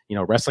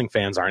 wrestling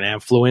fans aren't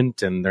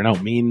affluent and they're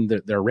not mean,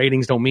 their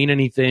ratings don't mean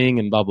anything,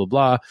 and blah blah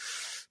blah.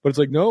 But it's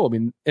like, no, I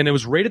mean, and it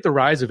was right at the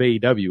rise of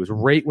AEW. It was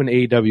right when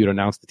AEW had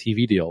announced the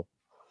TV deal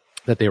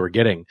that they were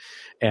getting.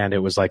 And it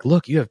was like,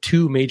 look, you have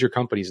 2 major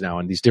companies now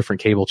on these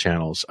different cable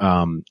channels.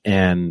 And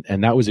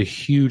that was a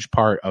huge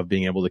part of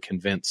being able to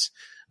convince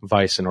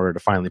Vice in order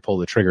to finally pull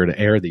the trigger to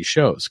air these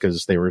shows,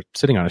 because they were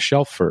sitting on a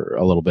shelf for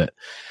a little bit.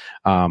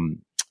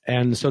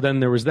 And so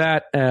then there was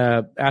that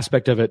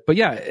aspect of it. But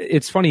yeah,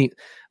 it's funny,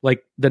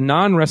 like the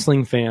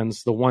non-wrestling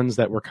fans, the ones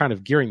that were kind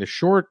of gearing the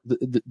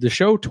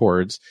show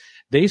towards,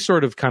 they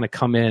sort of kind of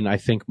come in, I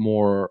think,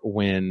 more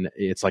when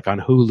it's like on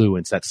Hulu.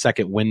 It's that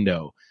second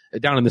window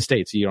down in the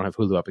States. You don't have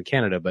Hulu up in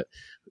Canada, but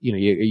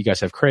you guys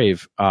have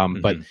Crave.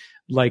 But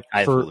like I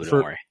have Hulu,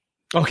 don't worry.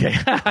 Okay,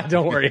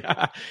 don't worry.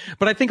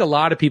 But I think a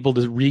lot of people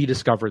just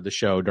rediscovered the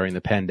show during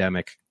the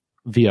pandemic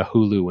via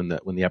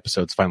Hulu when the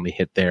episodes finally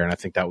hit there, and I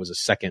think that was a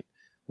second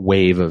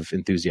wave of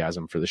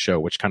enthusiasm for the show,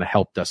 which kind of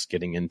helped us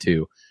getting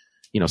into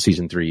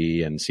season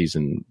 3 and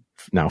season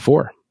now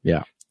 4.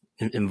 Yeah.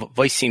 And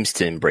Vice seems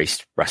to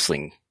embrace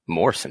wrestling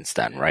more since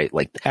then, right?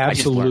 Like,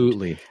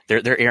 absolutely,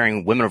 they're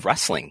airing Women of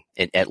Wrestling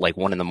at like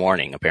 1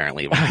 a.m,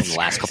 apparently, in the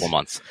last couple of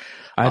months.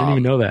 I didn't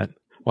even know that.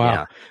 Wow.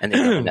 Yeah. And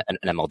then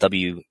an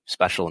MLW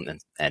special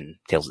and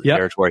Tales of the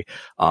Territory.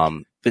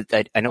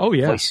 But I know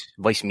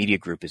Vice Media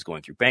Group is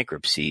going through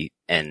bankruptcy,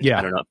 and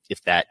I don't know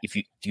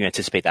do you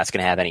anticipate that's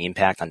going to have any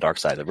impact on Dark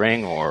Side of the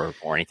Ring or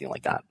anything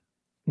like that?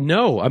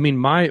 No, I mean,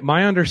 my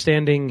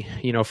understanding,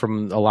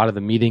 from a lot of the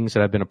meetings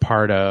that I've been a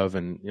part of,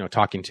 and,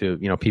 talking to,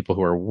 people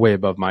who are way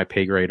above my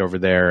pay grade over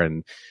there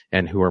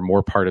and who are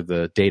more part of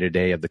the day to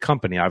day of the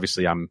company.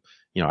 Obviously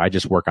I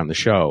just work on the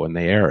show and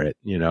they air it,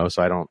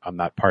 so I'm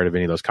not part of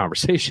any of those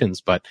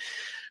conversations. But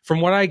from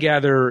what I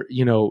gather,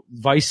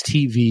 Vice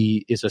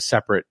TV is a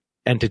separate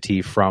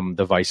entity from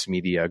the Vice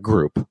Media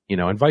Group,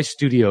 and Vice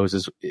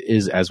Studios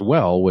is as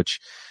well, which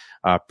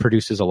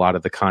produces a lot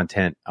of the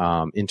content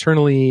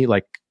internally,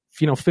 like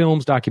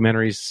films,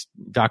 documentaries,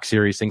 doc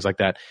series, things like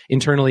that,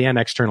 internally and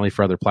externally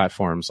for other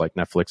platforms like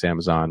Netflix,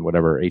 Amazon,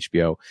 whatever,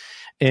 HBO.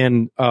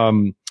 And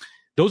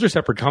those are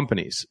separate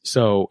companies.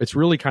 So it's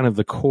really kind of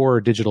the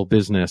core digital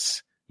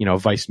business,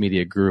 Vice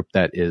Media Group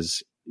that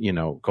is,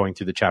 going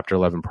through the Chapter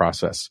 11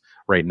 process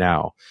right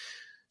now.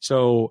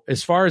 So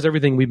as far as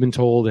everything we've been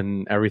told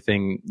and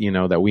everything,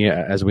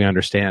 that as we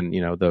understand,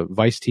 the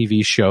Vice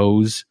TV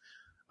shows,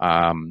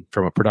 from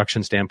a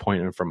production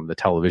standpoint and from the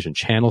television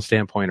channel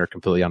standpoint, are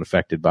completely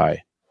unaffected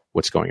by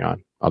what's going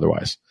on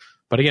otherwise.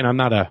 But again, I'm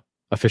not a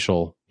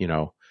official,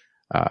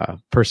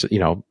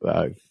 person,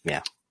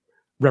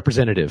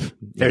 representative.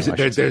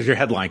 There's your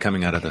headline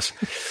coming out of this.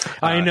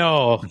 I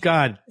know.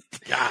 God.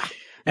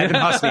 Evan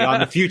Husney on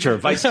the future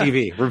of Vice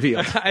TV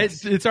revealed.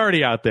 It's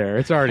already out there.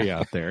 It's already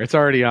out there. It's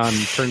already on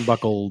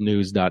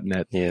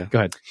turnbucklenews.net. Yeah. Go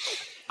ahead.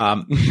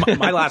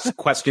 My last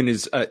question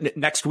is,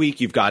 next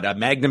week you've got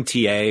Magnum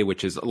TA,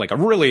 which is like a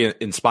really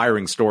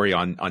inspiring story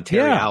on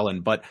Terry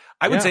Allen. But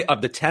I would say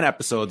of the 10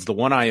 episodes, the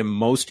one I am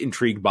most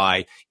intrigued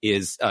by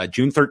is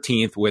June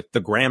 13th with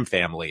the Graham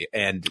family.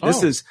 And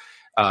this is,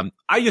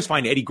 I just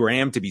find Eddie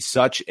Graham to be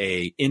such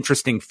a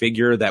interesting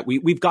figure that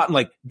we've gotten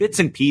like bits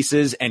and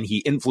pieces, and he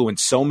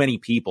influenced so many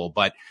people.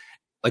 But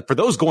like for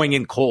those going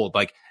in cold,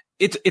 like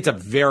it's a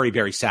very,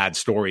 very sad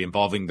story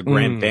involving the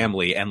Graham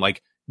family and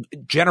like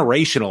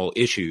generational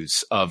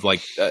issues of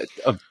like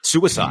of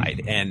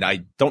suicide. And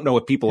I don't know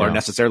if people are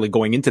necessarily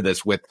going into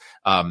this with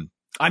I'm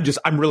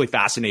really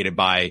fascinated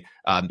by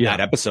that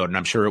episode, and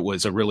I'm sure it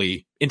was a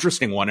really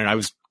interesting one, and I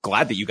was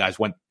glad that you guys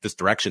went this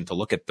direction to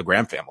look at the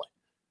Graham family.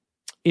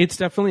 It's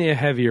definitely a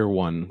heavier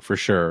one for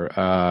sure,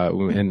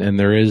 and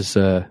there is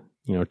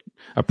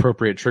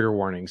appropriate trigger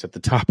warnings at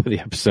the top of the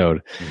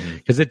episode,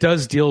 because it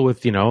does deal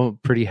with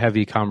pretty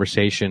heavy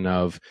conversation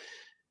of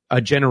a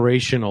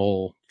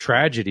generational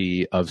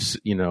tragedy of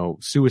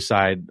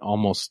suicide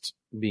almost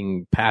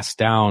being passed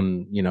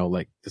down,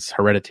 like this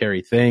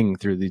hereditary thing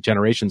through the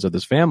generations of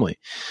this family.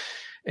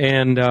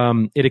 And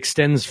it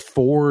extends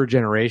 4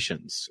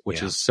 generations,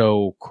 which is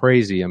so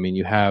crazy. I mean,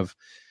 you have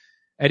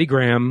Eddie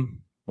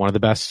Graham, one of the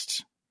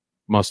best,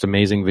 most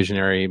amazing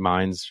visionary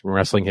minds in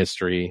wrestling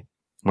history,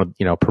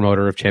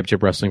 promoter of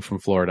championship wrestling from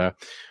Florida,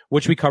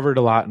 which we covered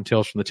a lot in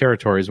Tales from the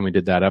Territories when we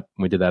did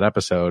that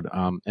episode.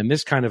 And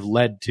this kind of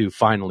led to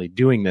finally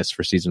doing this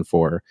for season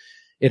 4.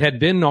 It had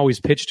been always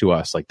pitched to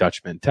us, like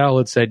Dutch Mantell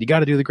had said, you got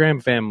to do the Graham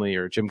family,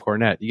 or Jim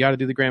Cornette, you got to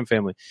do the Graham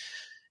family.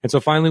 And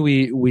so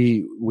finally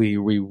we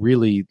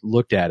really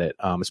looked at it,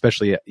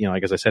 especially,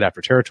 like as I said,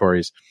 after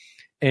Territories.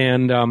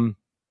 And,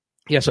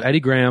 so Eddie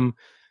Graham,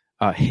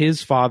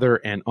 his father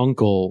and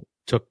uncle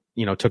took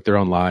their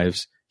own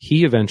lives.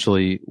 He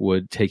eventually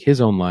would take his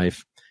own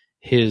life.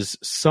 His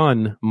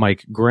son,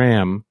 Mike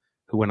Graham,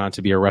 who went on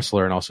to be a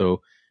wrestler and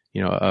also,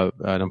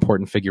 an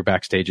important figure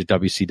backstage at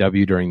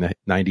WCW during the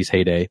 90s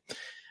heyday,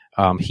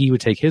 he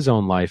would take his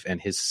own life,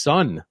 and his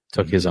son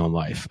took his own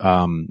life.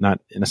 Not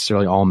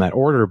necessarily all in that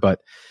order, but,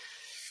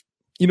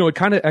 it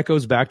kind of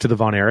echoes back to the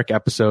Von Erich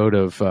episode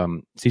of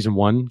season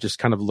 1, just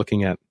kind of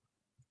looking at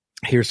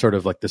here's sort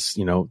of like this,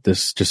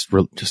 this just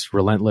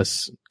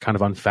relentless, kind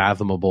of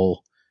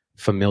unfathomable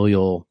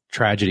familial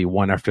tragedy,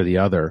 one after the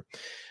other.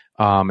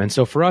 And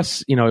so for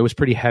us, it was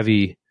pretty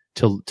heavy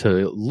to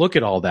look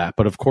at all that.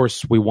 But of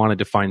course, we wanted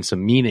to find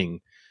some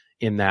meaning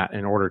in that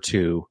in order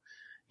to,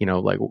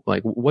 like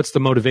what's the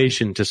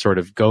motivation to sort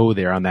of go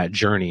there on that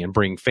journey and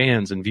bring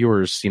fans and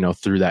viewers,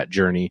 through that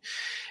journey.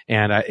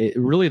 And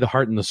really the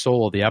heart and the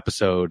soul of the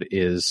episode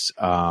is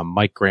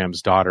Mike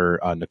Graham's daughter,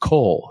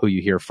 Nicole, who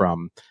you hear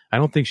from. I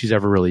don't think she's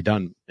ever really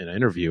done an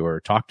interview or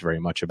talked very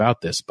much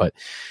about this, but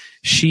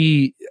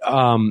she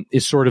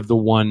is sort of the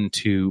one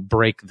to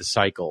break the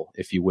cycle,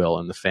 if you will,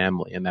 in the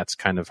family. And that's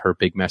kind of her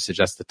big message.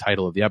 That's the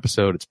title of the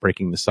episode. It's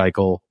Breaking the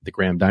Cycle, the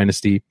Graham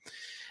Dynasty.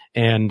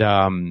 And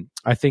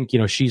I think,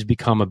 she's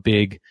become a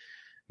big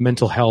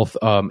mental health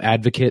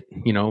advocate,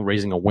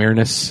 raising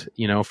awareness,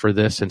 for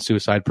this and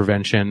suicide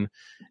prevention.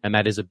 And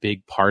that is a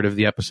big part of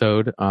the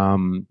episode.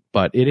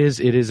 But it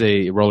is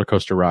a roller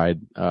coaster ride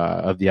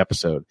of the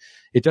episode.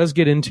 It does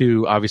get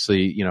into,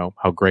 obviously,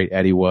 how great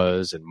Eddie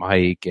was and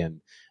Mike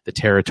and the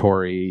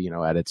territory,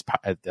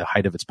 at the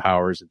height of its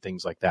powers and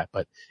things like that.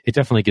 But it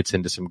definitely gets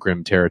into some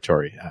grim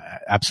territory.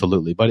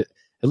 Absolutely. But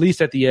at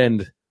least at the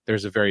end,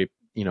 there's a very,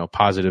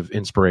 positive,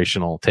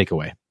 inspirational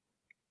takeaway.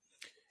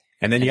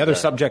 And then the other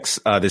subjects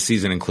this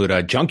season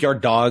include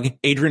Junkyard Dog,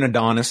 Adrian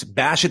Adonis,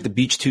 Bash at the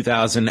Beach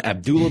 2000,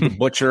 Abdullah the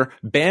Butcher,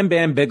 Bam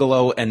Bam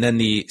Bigelow, and then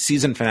the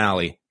season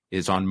finale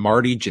is on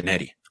Marty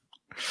Jannetty.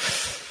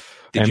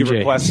 Did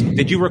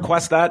you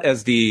request that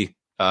as the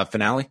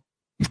finale?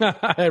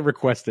 I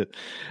requested.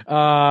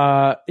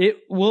 I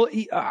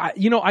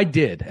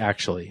did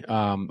actually.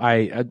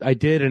 I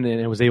did, and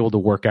it was able to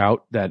work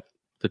out that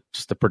the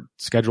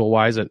schedule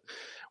wise that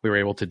we were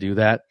able to do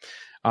that.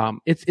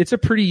 It's a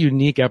pretty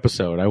unique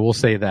episode. I will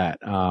say that.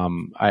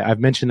 I've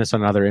mentioned this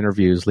on other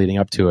interviews leading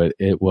up to it.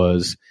 It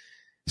was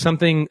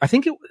something, I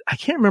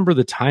can't remember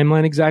the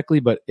timeline exactly,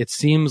 but it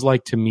seems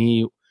like to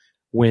me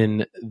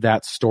when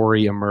that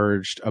story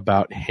emerged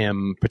about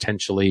him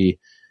potentially,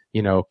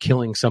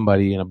 killing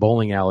somebody in a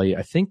bowling alley,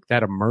 I think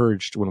that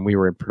emerged when we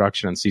were in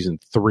production on season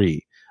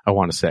 3, I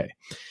want to say.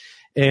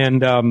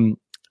 And,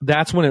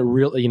 that's when it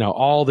really,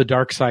 all the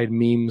dark side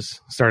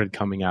memes started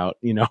coming out,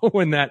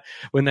 when that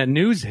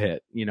news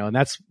hit, and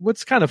that's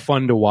what's kind of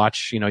fun to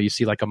watch. You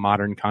see like a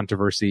modern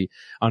controversy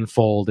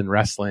unfold in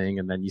wrestling,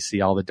 and then you see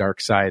all the dark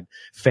side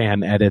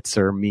fan edits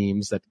or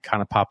memes that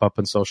kind of pop up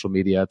on social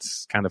media.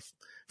 It's kind of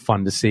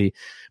fun to see,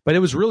 but it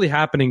was really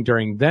happening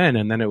during then.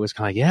 And then it was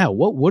kind of,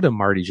 what would a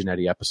Marty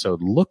Jannetty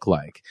episode look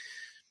like?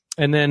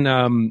 And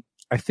then,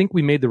 I think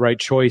we made the right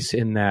choice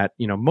in that,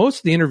 most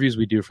of the interviews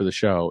we do for the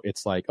show,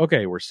 it's like,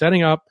 okay, we're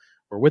setting up,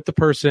 we're with the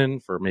person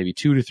for maybe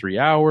 2 to 3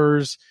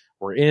 hours.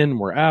 we're in,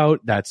 we're out,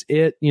 that's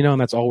it,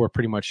 and that's all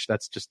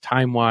that's just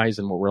time wise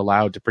and what we're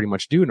allowed to pretty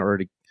much do in order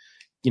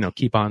to,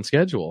 keep on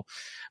schedule.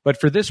 But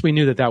for this, we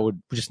knew that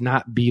would just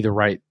not be the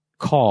right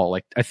call.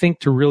 Like, I think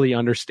to really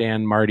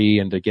understand Marty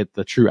and to get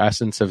the true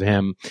essence of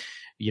him,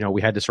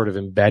 we had to sort of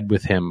embed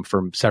with him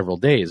for several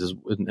days,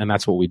 and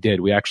that's what we did.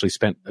 We actually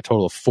spent a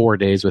total of 4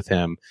 days with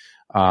him,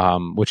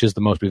 which is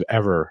the most we've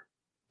ever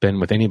been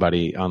with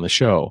anybody on the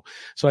show.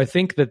 So I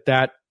think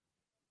that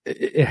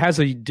it has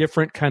a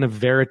different kind of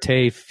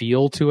verite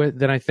feel to it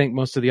than I think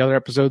most of the other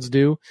episodes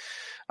do.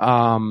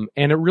 And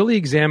it really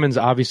examines,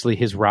 obviously,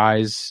 his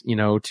rise,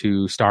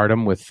 to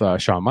stardom with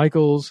Shawn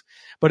Michaels.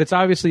 But it's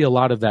obviously a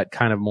lot of that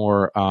kind of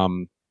more,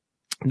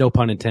 no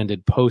pun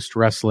intended,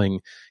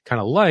 post-wrestling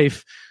kind of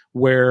life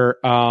where,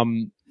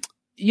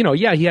 he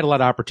had a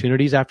lot of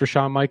opportunities after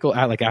Shawn Michaels,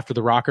 like after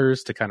the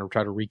Rockers, to kind of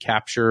try to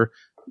recapture,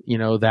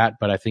 that.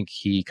 But I think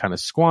he kind of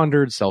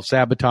squandered,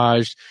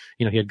 self-sabotaged.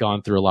 He had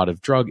gone through a lot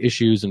of drug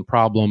issues and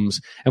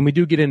problems. And we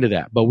do get into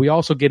that. But we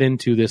also get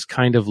into this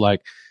kind of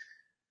like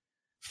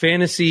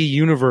fantasy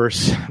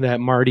universe that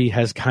Marty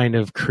has kind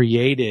of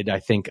created, I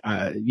think,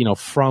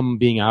 from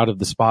being out of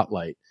the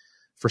spotlight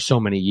for so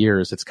many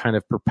years. It's kind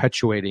of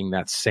perpetuating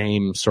that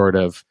same sort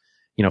of,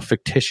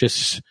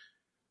 fictitious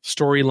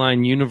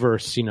storyline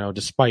universe,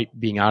 despite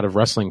being out of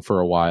wrestling for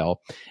a while.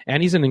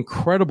 And he's an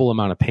incredible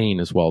amount of pain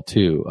as well,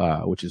 too,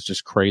 which is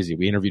just crazy.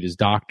 We interviewed his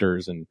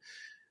doctors and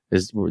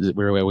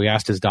we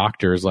asked his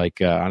doctors, like,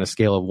 on a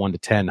scale of 1 to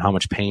 10, how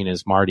much pain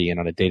is Marty in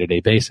on a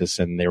day-to-day basis?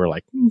 And they were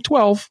like,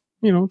 12.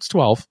 It's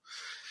 12.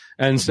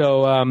 And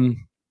so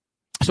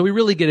we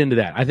really get into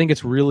that. I think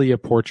it's really a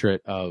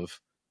portrait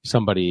of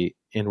somebody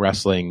in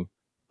wrestling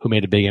who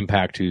made a big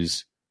impact,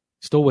 who's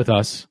still with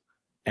us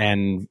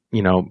and,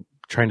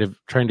 trying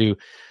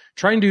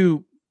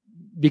to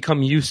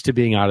become used to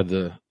being out of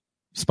the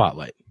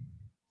spotlight.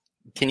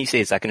 Can you say,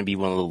 is that going to be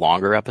one of the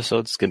longer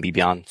episodes? It's going to be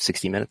beyond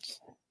 60 minutes?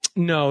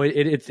 No,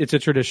 it's a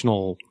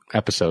traditional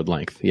episode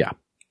length. Yeah.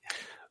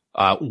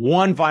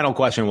 One final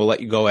question. We'll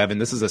let you go, Evan.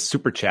 This is a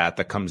super chat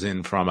that comes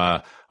in from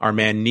our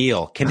man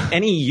Neil. Can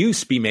any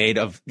use be made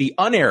of the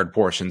unaired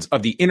portions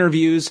of the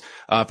interviews?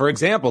 For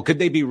example, could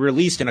they be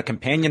released in a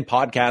companion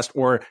podcast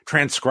or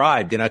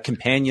transcribed in a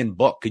companion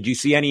book? Could you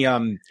see any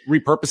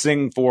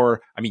repurposing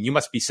for? I mean, you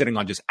must be sitting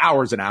on just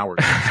hours and hours.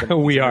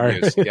 We are.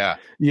 Yeah.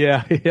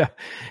 Yeah.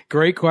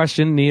 Great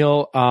question,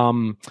 Neil.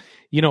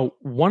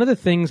 One of the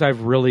things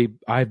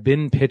I've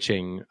been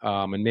pitching,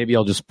 and maybe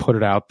I'll just put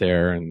it out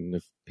there, and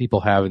if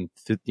people haven't,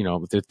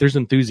 if there's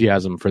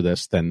enthusiasm for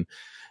this, then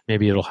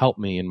maybe it'll help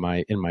me in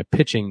my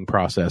pitching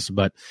process.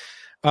 But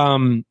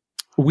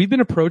we've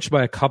been approached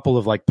by a couple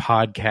of like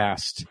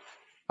podcast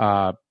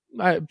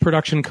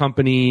production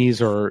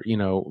companies or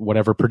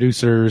whatever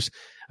producers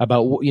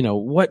about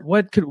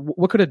what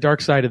could a Dark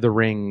Side of the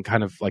Ring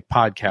kind of like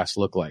podcast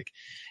look like.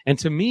 And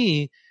to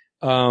me,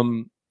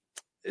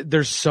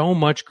 there's so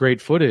much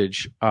great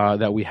footage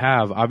that we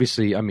have.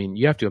 Obviously, I mean,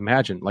 you have to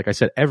imagine, like I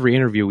said, every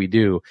interview we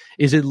do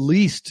is at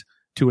least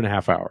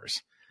 2.5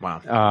 hours.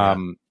 Wow.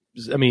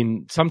 I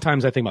mean,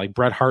 sometimes I think like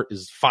Bret Hart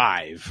is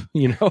 5,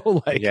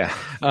 like, yeah.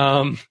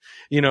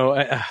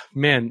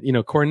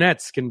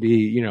 Cornettes can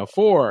be,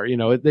 4,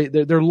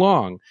 they're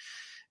long.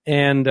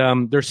 And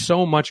there's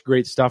so much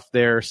great stuff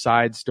there,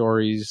 side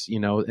stories,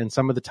 and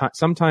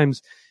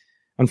sometimes,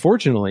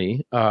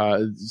 unfortunately,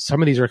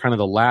 some of these are kind of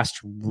the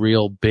last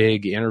real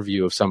big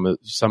interview of some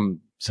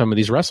of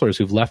these wrestlers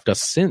who've left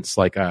us since.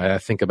 Like I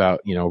think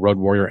about Road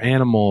Warrior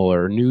Animal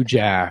or New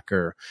Jack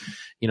or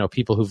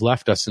people who've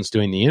left us since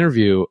doing the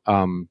interview.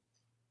 And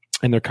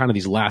they're kind of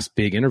these last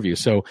big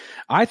interviews. So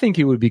I think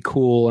it would be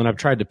cool, and I've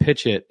tried to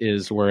pitch it,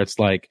 is where it's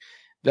like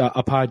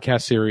a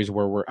podcast series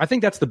where I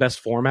think that's the best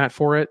format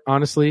for it,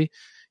 honestly.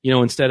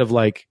 Instead of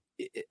like,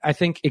 I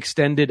think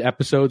extended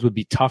episodes would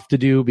be tough to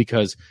do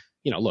because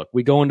look,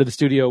 we go into the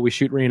studio, we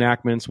shoot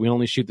reenactments, we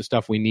only shoot the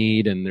stuff we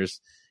need, and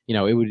there's,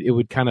 it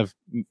would kind of,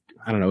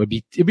 I don't know, it'd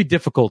be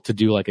difficult to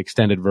do like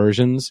extended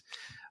versions.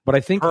 But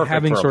I think perfect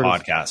having for sort a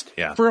of podcast,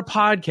 yeah, for a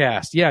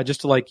podcast, yeah,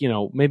 just to like,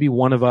 maybe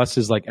one of us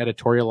is like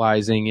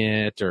editorializing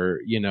it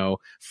or,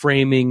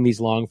 framing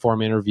these long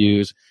form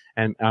interviews.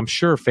 And I'm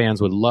sure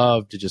fans would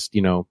love to just,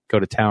 go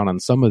to town on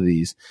some of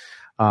these.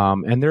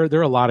 And there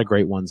are a lot of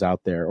great ones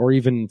out there, or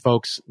even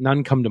folks,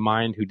 none come to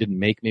mind who didn't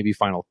make maybe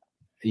final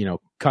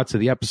cuts of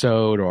the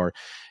episode or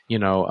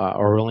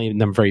only in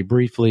them very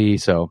briefly.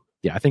 So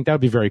yeah, I think that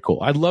would be very cool.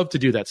 I'd love to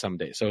do that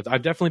someday. So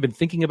I've definitely been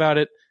thinking about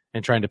it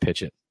and trying to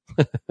pitch it.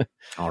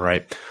 All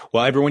right.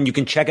 Well, everyone, you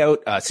can check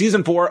out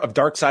season 4 of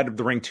Dark Side of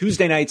the Ring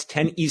Tuesday nights,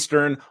 10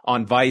 Eastern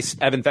on Vice.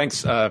 Evan,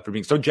 thanks for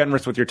being so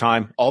generous with your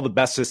time. All the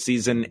best this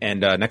season.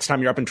 And next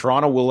time you're up in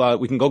Toronto,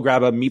 we can go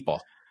grab a meatball.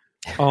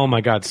 Oh my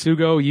God,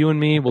 Sugo, you and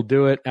me will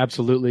do it.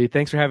 Absolutely.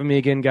 Thanks for having me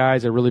again,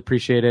 guys. I really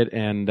appreciate it.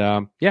 And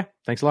yeah,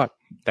 thanks a lot.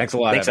 Thanks a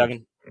lot. Thanks,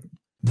 Evan.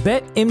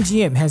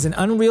 BetMGM has an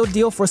unreal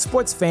deal for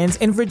sports fans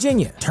in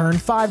Virginia. Turn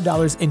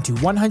 $5 into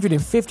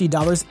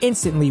 $150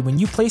 instantly when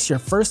you place your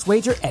first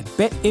wager at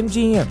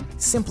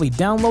BetMGM. Simply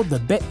download the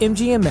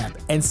BetMGM app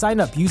and sign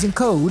up using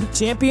code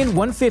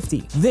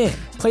Champion150. Then,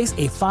 place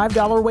a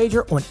 $5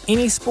 wager on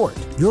any sport.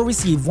 You'll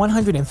receive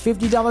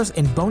 $150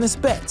 in bonus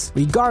bets,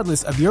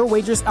 regardless of your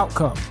wager's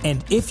outcome.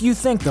 And if you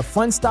think the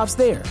fun stops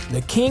there,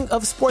 the king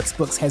of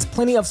sportsbooks has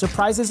plenty of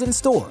surprises in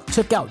store.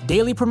 Check out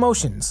daily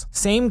promotions,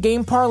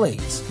 same-game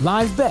parlays,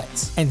 live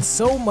bets, and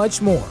so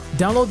much more.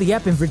 Download the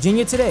app in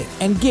Virginia today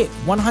and get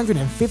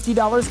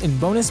 $150 in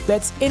bonus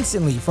bets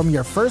instantly from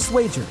your first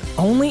wager.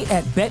 Only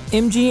at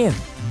BetMGM.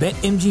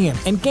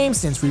 BetMGM and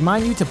GameSense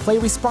remind you to play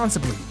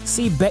responsibly.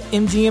 See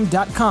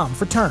BetMGM.com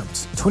for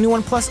terms.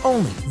 21 plus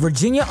only.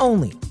 Virginia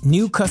only.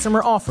 New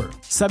customer offer.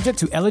 Subject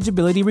to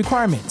eligibility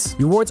requirements.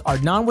 Rewards are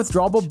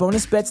non-withdrawable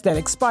bonus bets that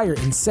expire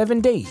in 7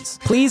 days.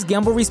 Please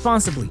gamble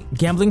responsibly.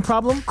 Gambling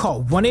problem?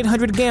 Call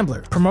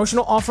 1-800-GAMBLER.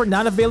 Promotional offer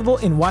not available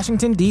in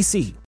Washington,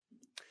 D.C.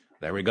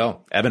 There we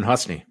go. Evan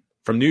Husney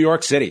from New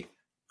York City.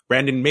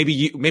 Brandon,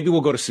 maybe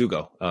we'll go to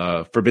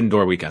Sugo, Forbidden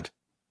Door weekend.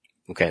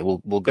 Okay, we'll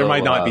go. There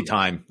might not be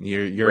time.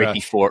 You're right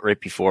before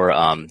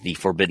the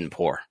Forbidden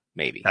Pour,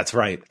 maybe. That's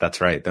right.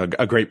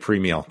 A great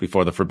pre-meal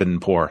before the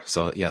Forbidden Pour.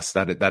 So yes,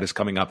 that is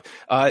coming up.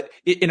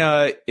 In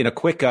a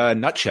quick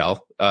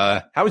nutshell,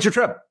 how was your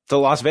trip to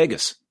Las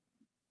Vegas?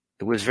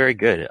 It was very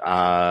good.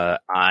 I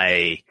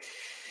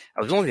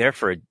was only there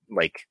for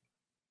like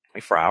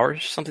 24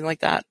 hours, something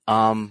like that.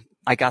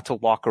 I got to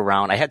walk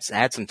around. I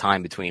had some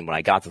time between when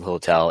I got to the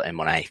hotel and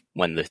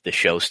when the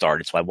show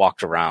started. So I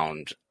walked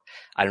around.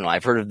 I don't know.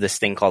 I've heard of this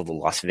thing called the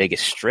Las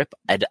Vegas Strip.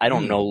 I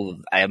don't know.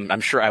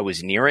 I'm sure I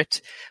was near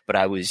it, but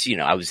I was in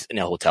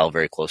a hotel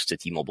very close to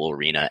T-Mobile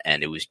Arena,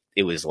 and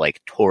it was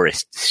like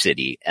tourist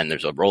city. And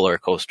there's a roller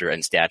coaster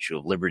and Statue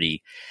of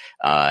Liberty,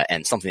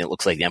 and something that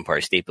looks like the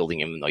Empire State Building.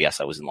 Even though,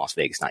 yes, I was in Las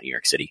Vegas, not New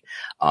York City.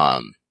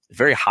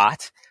 Very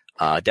hot.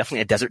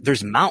 Definitely a desert.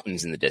 There's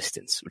mountains in the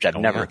distance, which I've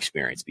never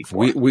experienced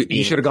before.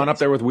 You should have gone up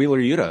there with Wheeler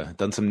Yuta,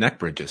 done some neck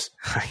bridges.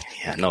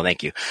 Yeah, no,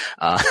 thank you.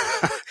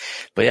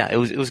 But yeah, it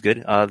was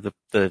good.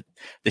 The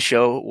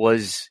show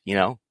was,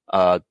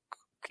 it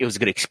was a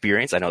good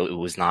experience. I know it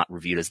was not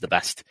reviewed as the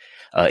best,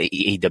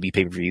 AEW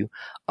pay-per-view.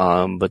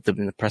 But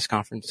the press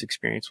conference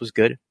experience was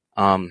good.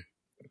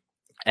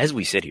 As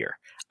we sit here,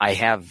 I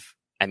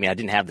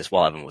didn't have this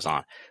while Evan was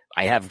on.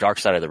 I have Dark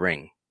Side of the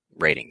Ring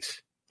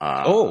ratings.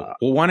 Well,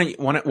 why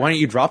don't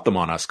you drop them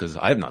on us? Cause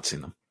I have not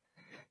seen them.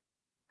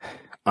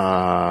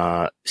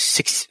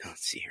 Let's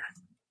see here.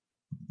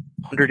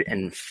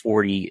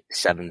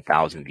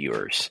 147,000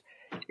 viewers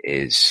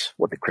is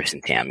what the Chris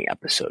and Tammy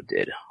episode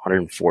did.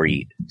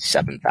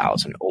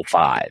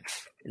 147,005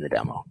 in the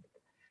demo.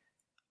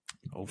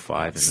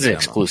 05. This is an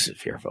exclusive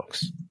here,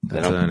 folks.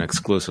 That's an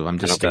exclusive. I don't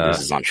think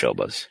this is on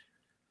Showbuzz.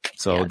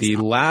 So the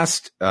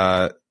last,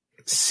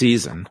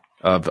 season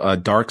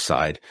of Dark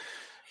Side,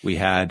 we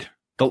had,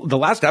 the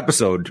last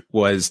episode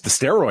was the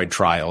steroid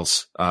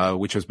trials,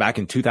 which was back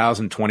in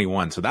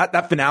 2021. So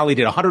that finale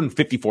did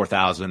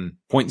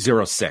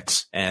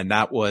 154,000.06. And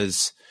that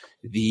was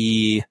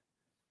the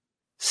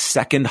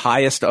second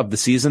highest of the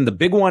season. The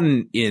big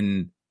one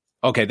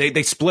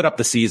they split up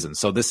the season.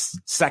 So this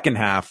second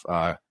half,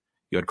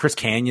 you had Chris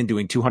Kanyon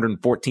doing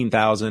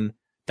 214,000,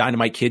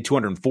 Dynamite Kid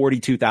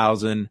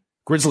 242,000,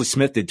 Grizzly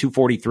Smith did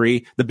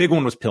 243. The big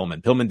one was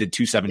Pillman. Pillman did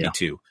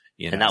 272.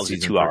 Yeah. And that was a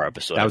 2-hour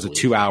episode. That was a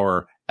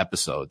 2-hour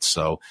episode.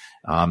 So,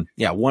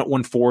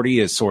 140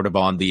 is sort of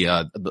on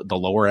the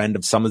lower end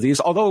of some of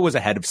these, although it was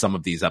ahead of some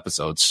of these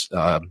episodes.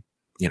 It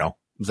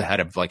was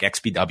ahead of like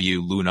XPW,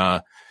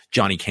 Luna,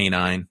 Johnny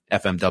K9,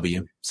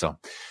 FMW. So,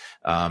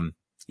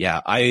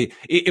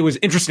 it was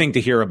interesting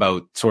to hear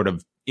about sort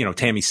of,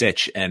 Tammy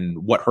Sitch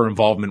and what her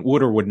involvement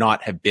would or would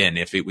not have been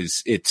if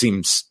it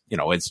seems,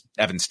 as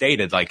Evan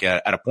stated, like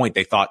at a point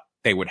they thought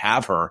they would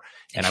have her.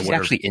 And she's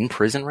actually in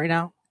prison right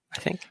now,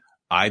 I think.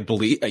 I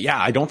believe,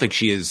 I don't think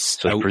she is.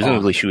 So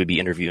presumably she would be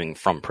interviewing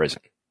from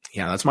prison.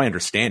 Yeah, that's my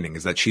understanding,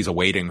 is that she's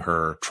awaiting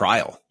her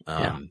trial.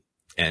 There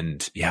have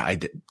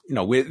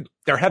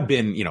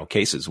been,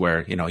 cases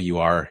where,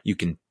 you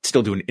can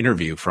still do an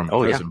interview from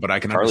prison, but I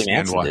can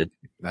understand why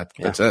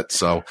that's it.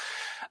 So,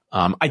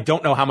 I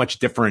don't know how much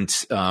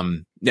different,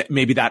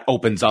 maybe that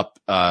opens up,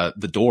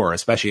 the door,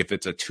 especially if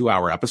it's a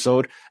 2-hour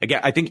episode.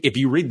 Again, I think if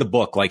you read the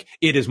book, like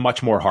it is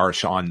much more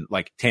harsh on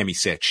like Tammy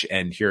Sitch,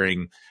 and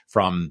hearing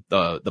from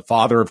the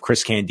father of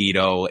Chris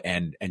Candido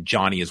and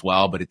Johnny as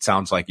well. But it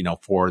sounds like,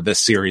 for this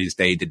series,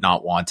 they did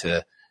not want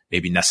to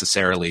maybe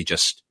necessarily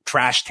just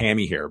trash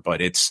Tammy here,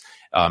 but it's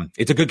a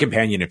good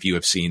companion if you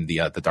have seen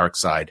the Dark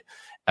Side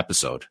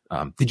episode.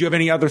 Did you have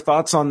any other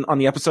thoughts on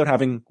the episode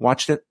having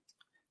watched it?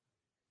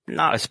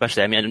 Not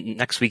especially. I mean,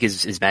 next week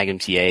is Magnum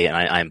TA, and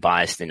I'm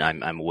biased, and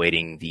I'm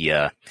awaiting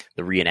the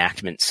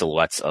reenactment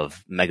silhouettes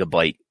of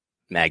Megabyte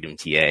Magnum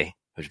TA,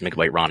 which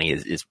Megabyte Ronnie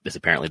is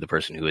apparently the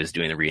person who is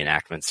doing the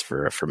reenactments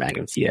for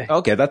Magnum TA.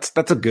 Okay, that's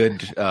a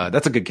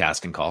good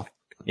casting call.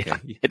 Yeah.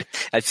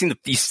 I've seen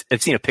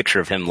a picture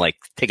of him like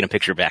taking a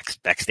picture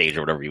backstage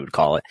or whatever you would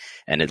call it,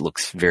 and it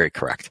looks very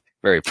correct,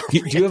 very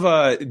appropriate.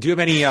 Do you have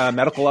any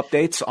medical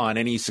updates on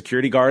any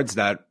security guards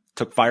that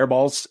took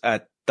fireballs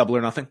at Double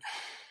or Nothing?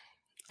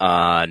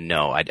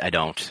 No, I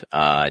don't.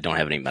 I don't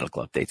have any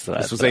medical updates.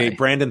 This was a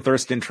Brandon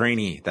Thurston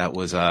trainee that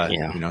was,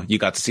 you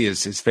got to see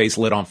his face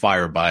lit on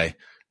fire by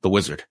the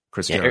Wizard,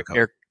 Chris Jericho.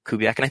 Eric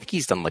Kubiak, and I think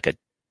he's done like a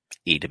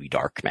AEW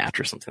Dark match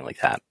or something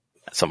like that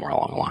somewhere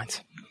along the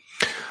lines.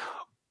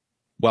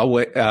 Well,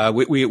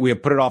 we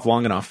have put it off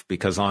long enough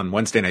because on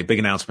Wednesday night, big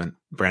announcement,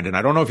 Brandon.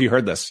 I don't know if you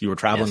heard this. You were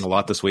traveling a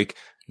lot this week.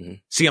 Mm-hmm.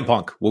 CM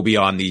Punk will be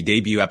on the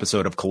debut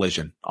episode of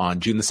Collision on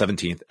June the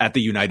 17th at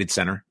the United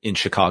Center in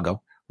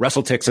Chicago.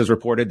 WrestleTix has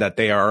reported that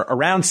they are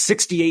around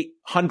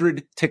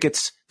 6,800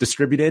 tickets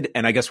distributed.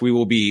 And I guess we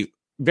will be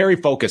very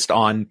focused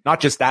on not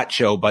just that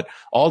show, but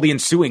all the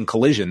ensuing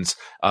collisions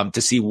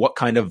to see what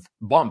kind of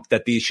bump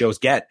that these shows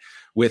get,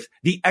 with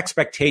the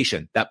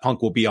expectation that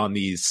Punk will be on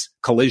these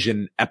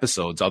Collision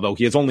episodes, although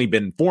he has only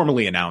been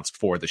formally announced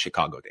for the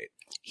Chicago date.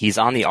 He's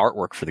on the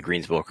artwork for the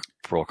Greensboro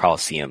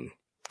Coliseum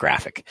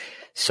graphic.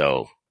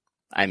 So,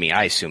 I mean,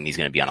 I assume he's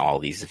going to be on all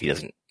of these if he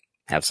doesn't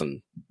have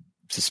some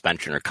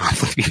suspension or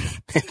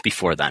conflict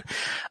before then.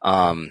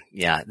 I'm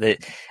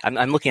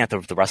looking at the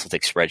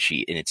WrestleTix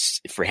spreadsheet, and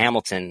it's for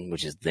Hamilton,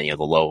 which is the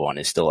low one,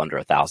 is still under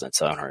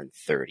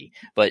 1,730.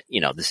 But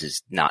this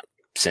is not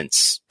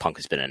since Punk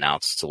has been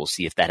announced, so we'll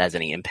see if that has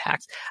any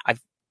impact.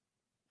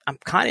 I'm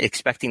kind of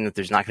expecting that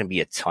there's not going to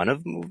be a ton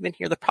of movement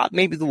here.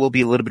 Maybe there will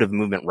be a little bit of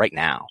movement right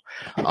now.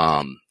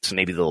 So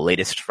maybe the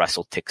latest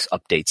WrestleTix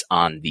updates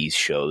on these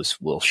shows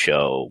will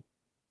show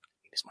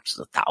as much as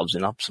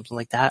 1,000 up, something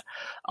like that.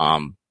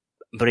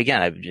 But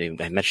again,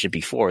 I mentioned it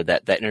before,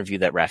 that interview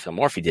that Raphael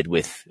Morphy did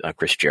with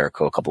Chris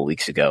Jericho a couple of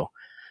weeks ago,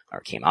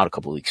 or came out a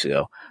couple of weeks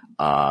ago,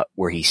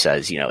 where he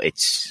says,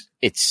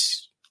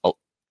 it's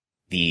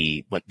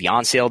the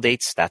on sale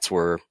dates. That's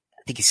where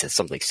I think he said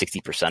something like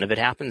 60% of it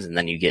happens, and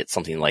then you get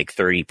something like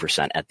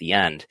 30% at the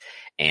end.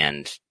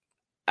 And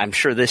I'm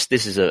sure this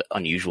is an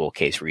unusual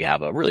case where you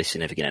have a really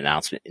significant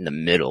announcement in the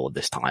middle of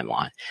this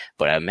timeline.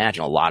 But I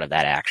imagine a lot of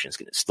that action is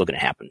still going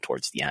to happen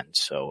towards the end.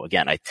 So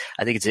again, I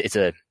think it's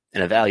an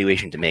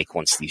evaluation to make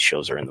once these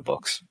shows are in the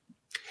books.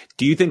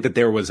 Do you think that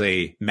there was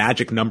a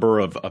magic number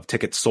of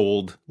tickets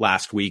sold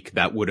last week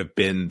that would have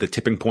been the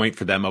tipping point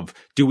for them of,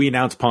 do we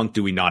announce Punk?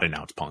 Do we not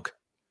announce Punk?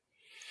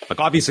 Like,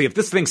 obviously, if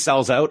this thing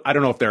sells out, I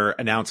don't know if they're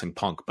announcing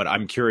Punk, but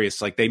I'm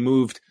curious, like, they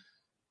moved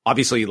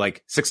obviously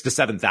like 6,000 to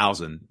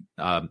 7,000.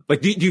 Do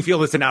you feel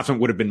this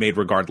announcement would have been made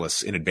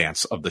regardless in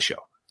advance of the show?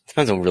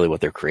 Depends on really what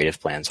their creative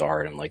plans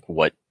are and like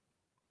what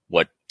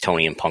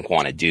Tony and Punk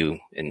want to do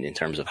in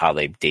terms of how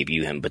they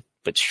debut him.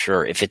 But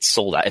sure, if it's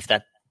sold out, if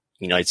that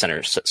United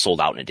Center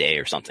sold out in a day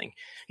or something,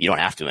 you don't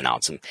have to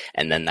announce him.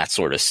 And then that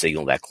sort of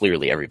signal that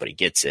clearly everybody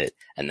gets it.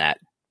 And that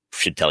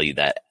should tell you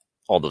that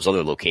all those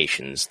other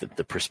locations,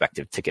 the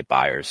prospective ticket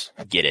buyers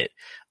get it.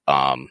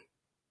 But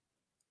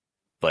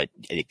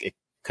it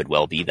could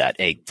well be that,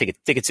 hey,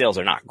 ticket sales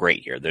are not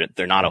great here.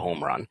 They're not a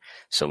home run.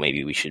 So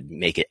maybe we should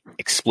make it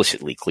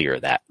explicitly clear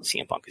that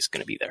CM Punk is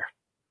going to be there.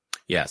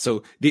 Yeah.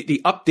 So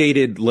the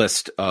updated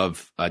list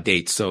of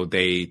dates. So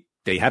they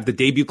have the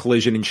debut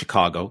Collision in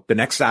Chicago, the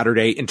next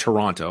Saturday in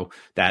Toronto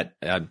that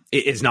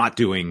is not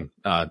doing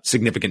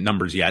significant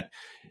numbers yet.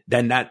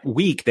 Then that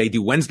week they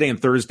do Wednesday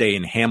and Thursday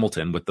in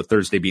Hamilton, with the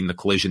Thursday being the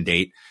Collision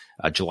date.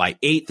 July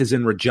 8th is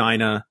in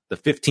Regina, the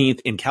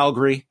 15th in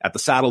Calgary at the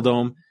Saddle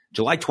Dome.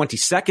 July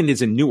 22nd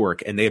is in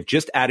Newark, and they have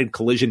just added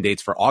Collision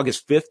dates for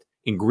August 5th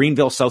in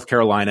Greenville, South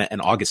Carolina,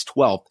 and August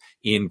 12th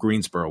in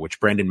Greensboro, which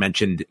Brandon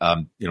mentioned.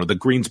 The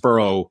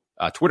Greensboro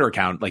Twitter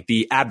account, like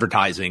the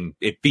advertising,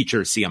 it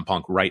features CM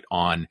Punk right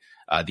on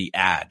the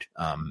ad.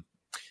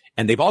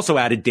 And they've also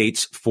added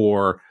dates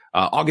for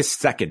August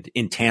 2nd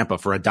in Tampa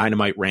for a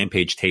Dynamite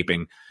Rampage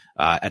taping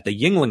at the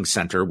Yuengling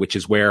Center, which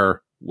is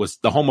where was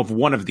the home of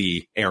one of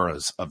the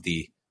eras of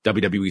the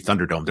WWE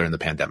Thunderdome during the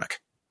pandemic.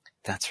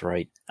 That's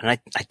right. And I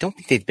don't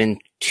think they've been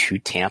to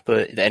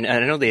Tampa. And I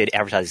know they had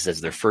advertised this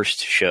as their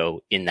first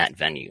show in that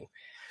venue.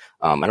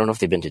 I don't know if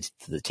they've been to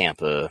the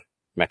Tampa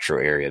metro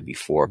area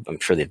before. I'm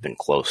sure they've been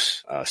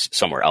close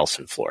somewhere else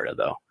in Florida,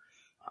 though.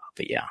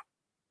 But yeah.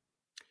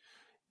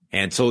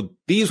 And so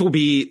these will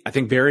be, I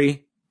think,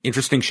 very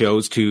interesting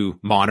shows to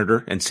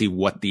monitor and see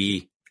what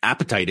the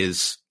appetite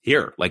is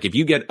here. Like, if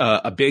you get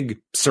a big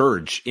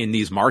surge in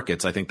these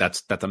markets, I think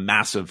that's a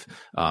massive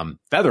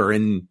feather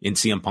in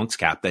CM Punk's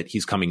cap that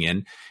he's coming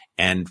in.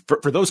 And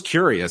for those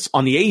curious,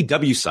 on the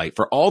AEW site,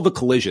 for all the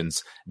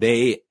collisions,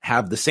 they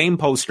have the same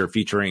poster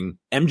featuring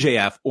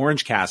MJF,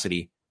 Orange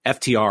Cassidy,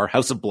 FTR,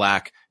 House of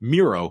Black,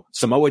 Miro,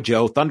 Samoa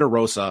Joe, Thunder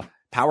Rosa,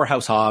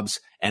 Powerhouse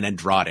Hobbs, and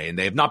Andrade. And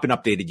they have not been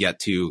updated yet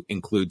to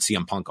include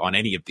CM Punk on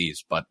any of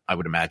these, but I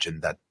would imagine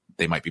that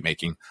they might be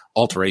making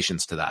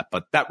alterations to that.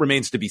 But that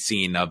remains to be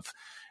seen.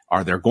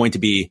 Are there going to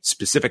be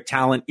specific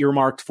talent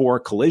earmarked for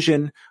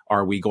Collision?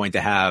 Are we going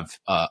to have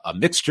a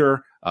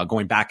mixture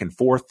going back and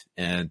forth?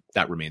 And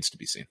that remains to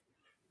be seen.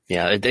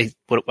 Yeah,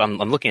 I'm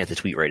looking at the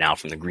tweet right now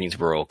from the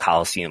Greensboro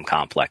Coliseum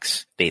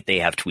complex. They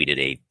have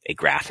tweeted a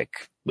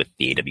graphic with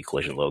the AEW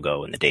Collision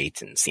logo and the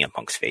date and CM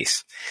Punk's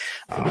face.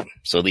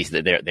 So at least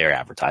they're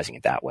advertising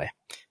it that way.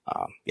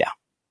 Yeah.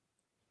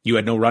 You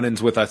had no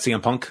run-ins with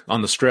CM Punk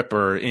on the Strip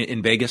or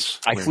in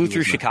Vegas? I flew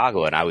through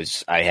Chicago and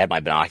I had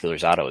my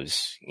binoculars out. I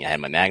had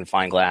my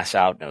magnifying glass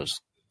out and I was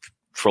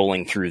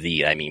strolling through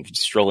the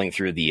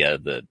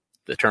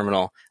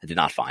terminal. I did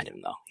not find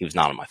him though. He was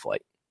not on my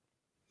flight.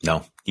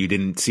 No, you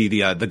didn't see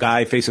the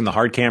guy facing the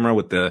hard camera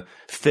with the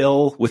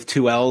Phil with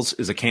 2 L's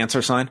is a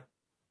cancer sign?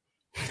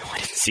 No, I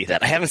didn't see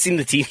that. I haven't seen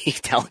the TV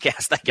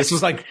telecast. I guess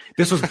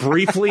This was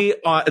briefly,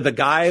 the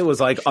guy was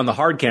like on the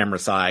hard camera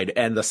side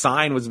and the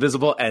sign was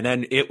visible and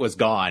then it was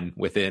gone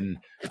within.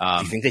 Do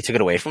you think they took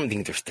it away from him? Do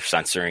you think they're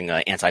censoring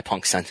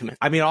anti-punk sentiment?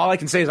 I mean, all I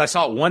can say is I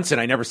saw it once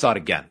and I never saw it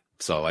again.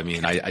 So, I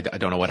mean, I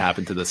don't know what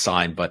happened to the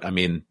sign, but I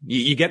mean,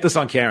 you get this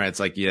on camera. It's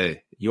like, yeah,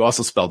 you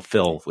also spelled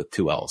Phil with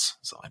 2 L's.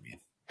 So, I mean.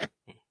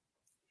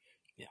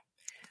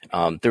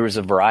 There was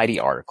a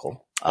Variety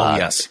article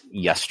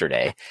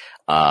yesterday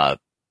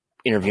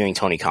interviewing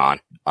Tony Khan,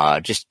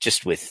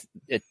 just with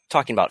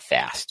talking about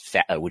FAST,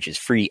 which is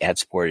free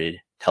ad-supported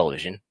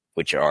television,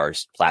 which are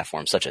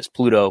platforms such as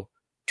Pluto,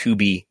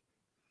 Tubi,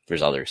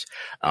 there's others.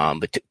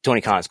 But Tony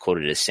Khan is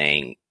quoted as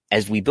saying,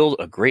 as we build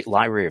a great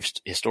library of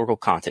historical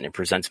content, it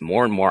presents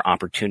more and more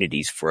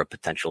opportunities for a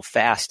potential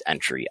fast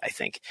entry, I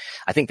think.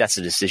 I think that's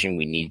a decision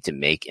we need to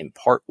make in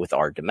part with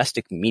our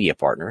domestic media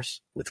partners,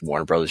 with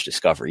Warner Brothers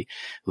Discovery,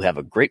 who have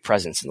a great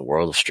presence in the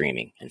world of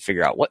streaming, and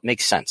figure out what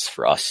makes sense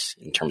for us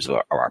in terms of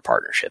our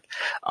partnership.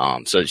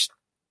 So just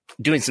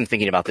doing some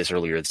thinking about this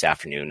earlier this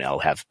afternoon. I'll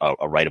have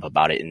a write-up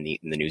about it in the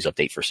news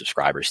update for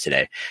subscribers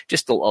today,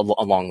 just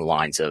along the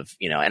lines of,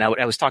 and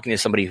I was talking to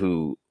somebody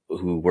who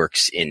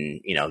works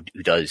in,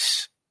 who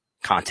does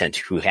content,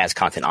 who has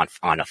content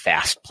on a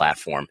FAST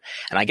platform.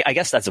 And I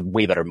guess that's a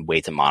way better way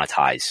to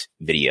monetize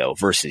video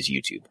versus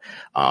YouTube,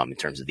 in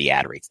terms of the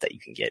ad rates that you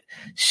can get.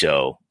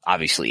 So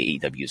obviously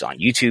AEW is on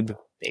YouTube.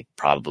 They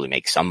probably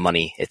make some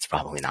money. It's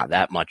probably not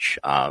that much.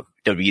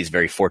 WWE is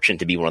very fortunate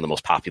to be one of the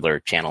most popular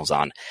channels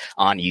on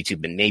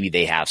YouTube, and maybe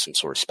they have some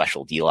sort of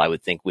special deal, I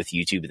would think, with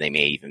YouTube. They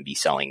may even be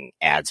selling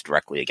ads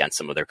directly against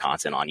some of their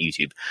content on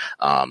YouTube.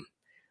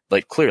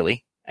 But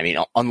clearly, I mean,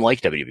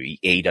 unlike WWE,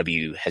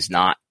 AEW has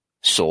not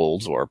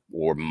sold or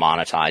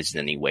monetized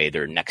in any way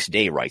their next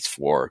day rights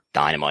for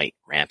Dynamite,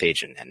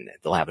 Rampage, and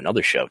they'll have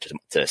another show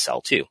to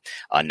sell too,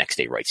 next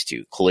day rights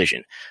to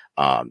Collision.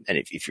 And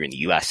if you're in the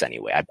US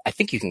anyway, I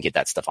think you can get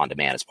that stuff on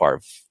demand as part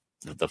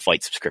of the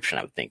Fight subscription,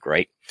 I would think,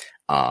 right?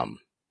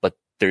 But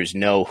there's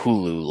no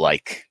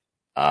Hulu-like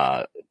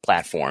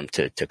platform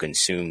to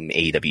consume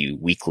AEW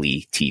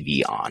weekly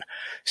TV on.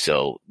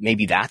 So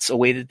maybe that's a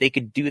way that they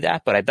could do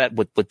that. But I bet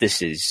what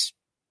this is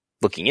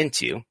looking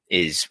into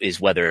is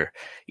whether,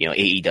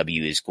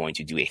 AEW is going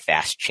to do a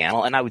FAST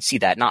channel. And I would see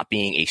that not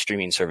being a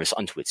streaming service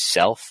unto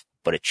itself,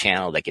 but a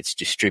channel that gets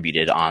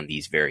distributed on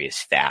these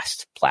various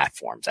FAST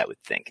platforms, I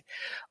would think.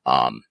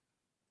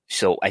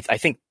 So I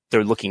think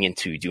they're looking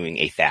into doing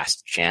a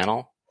FAST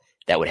channel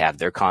that would have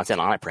their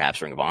content on it,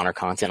 perhaps Ring of Honor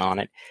content on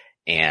it,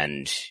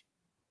 and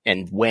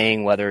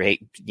weighing whether, hey,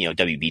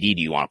 WBD,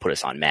 do you want to put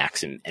us on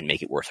Max and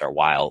make it worth our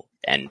while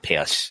and pay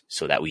us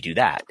so that we do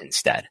that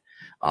instead?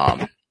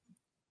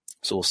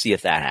 So we'll see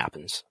if that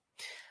happens.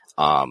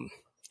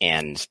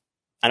 And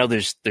I know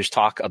there's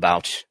talk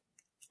about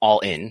All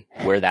In,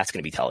 where that's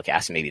going to be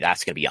telecast, and maybe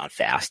that's going to be on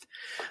FAST.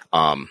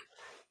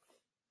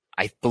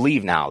 I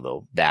believe now,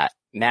 though, that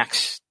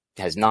Max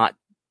has not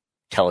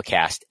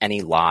telecast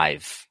any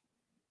live,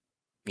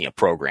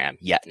 program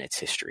yet in its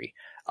history.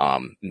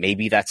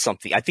 Maybe that's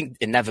something. I think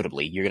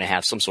inevitably you're going to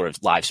have some sort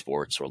of live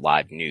sports or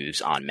live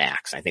news on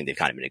Max. I think they've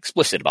kind of been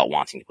explicit about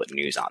wanting to put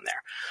news on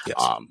there.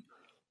 Yes.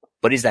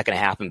 But is that going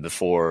to happen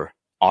before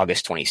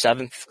August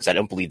 27th? Because I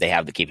don't believe they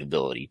have the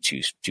capability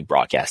to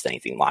broadcast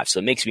anything live. So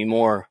it makes me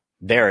more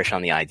bearish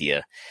on the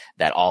idea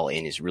that All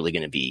In is really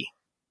going to be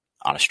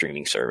on a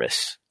streaming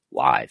service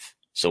live.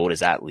 So what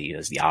does that leave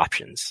as the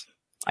options?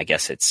 I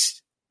guess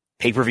it's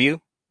pay-per-view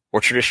or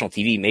traditional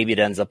TV. Maybe it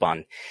ends up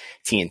on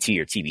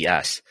TNT or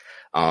TBS.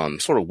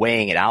 Sort of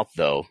weighing it out,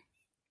 though,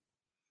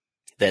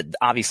 that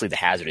obviously the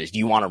hazard is, do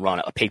you want to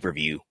run a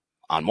pay-per-view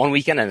on one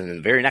weekend and then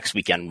the very next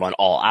weekend run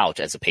All Out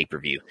as a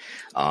pay-per-view?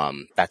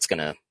 That's going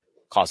to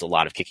cause a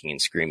lot of kicking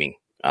and screaming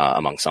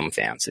among some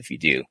fans if you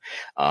do.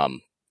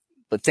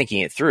 But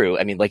thinking it through,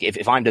 I mean, like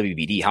if I'm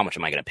WBD, how much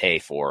am I going to pay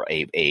for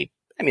I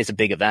mean, it's a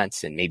big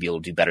event and maybe it'll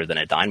do better than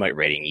a Dynamite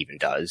rating even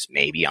does,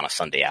 maybe on a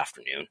Sunday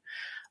afternoon.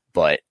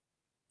 But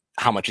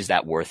how much is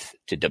that worth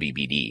to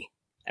WBD?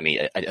 I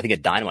mean, I think a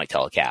Dynamite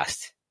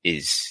telecast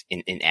is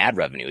in ad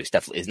revenue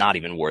is not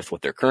even worth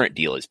what their current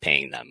deal is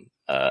paying them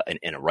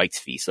in a rights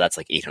fee. So that's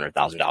like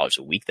 $800,000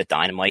 a week that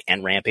Dynamite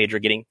and Rampage are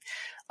getting.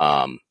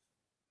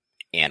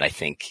 And I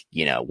think,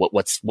 what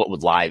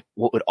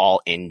would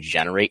All In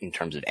generate in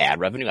terms of ad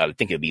revenue? I would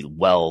think it would be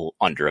well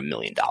under $1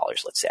 million,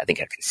 let's say. I think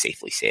I can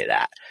safely say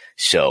that.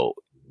 So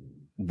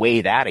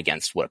weigh that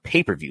against what a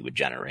pay-per-view would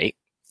generate.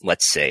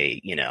 Let's say,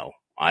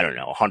 I don't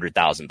know,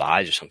 100,000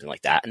 buys or something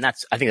like that. And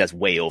I think that's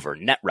way over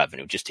net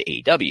revenue just to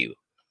AEW,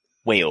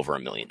 way over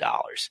 $1 million.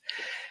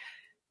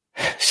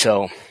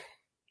 So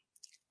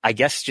I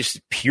guess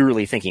just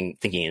purely thinking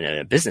in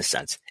a business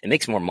sense, it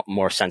makes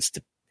more sense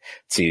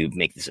to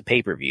make this a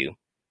pay-per-view.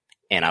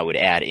 And I would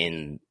add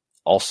in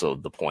also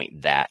the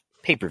point that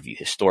pay-per-view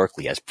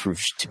historically has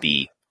proved to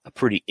be a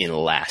pretty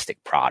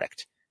inelastic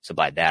product. So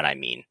by that, I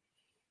mean,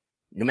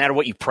 no matter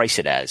what you price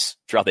it as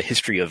throughout the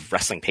history of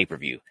wrestling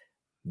pay-per-view,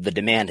 the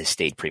demand has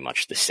stayed pretty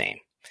much the same.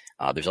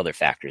 There's other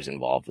factors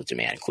involved with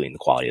demand, including the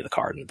quality of the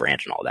card and the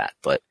brand and all that.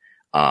 But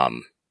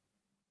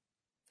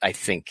I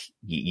think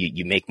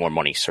you make more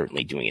money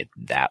certainly doing it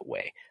that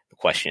way. The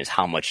question is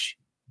how much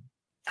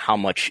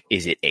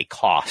is it a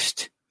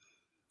cost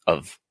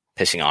of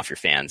pissing off your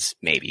fans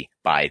maybe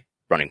by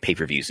running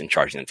pay-per-views and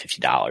charging them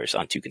 $50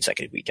 on 2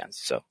 consecutive weekends.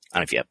 So I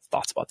don't know if you have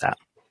thoughts about that.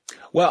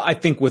 Well, I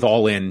think with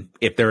All In,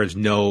 if there is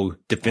no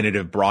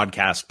definitive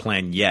broadcast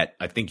plan yet,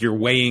 I think you're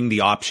weighing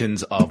the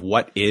options of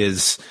what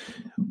is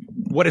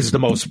the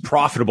most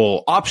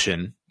profitable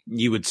option.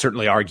 You would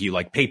certainly argue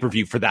like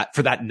pay-per-view for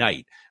that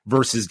night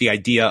versus the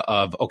idea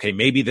of, okay,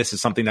 maybe this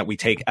is something that we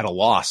take at a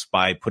loss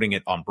by putting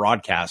it on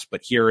broadcast,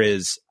 but here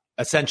is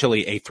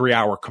essentially a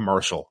 3-hour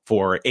commercial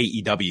for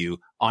AEW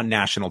on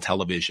national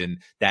television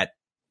that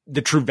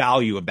the true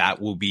value of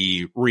that will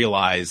be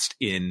realized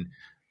in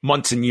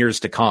months and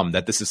years to come,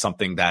 that this is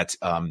something that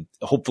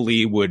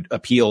hopefully would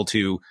appeal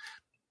to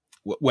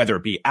whether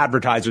it be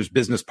advertisers,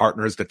 business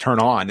partners to turn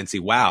on and see,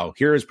 wow,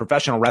 here is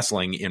professional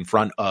wrestling in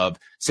front of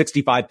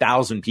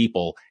 65,000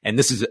 people. And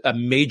this is a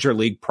major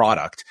league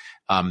product.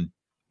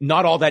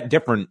 Not all that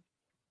different.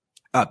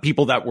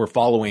 People that were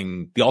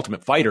following The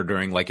Ultimate Fighter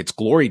during like its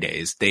glory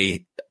days,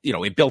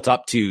 it built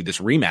up to this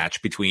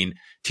rematch between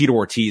Tito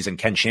Ortiz and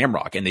Ken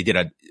Shamrock, and they did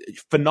a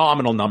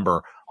phenomenal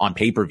number on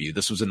pay-per-view.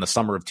 This was in the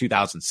summer of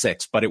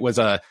 2006, but it was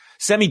a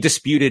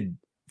semi-disputed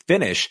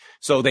finish.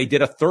 So they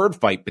did a third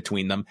fight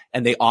between them,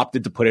 and they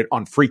opted to put it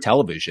on free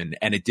television,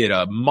 and it did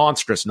a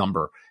monstrous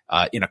number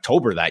in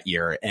October that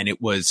year. And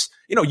it was,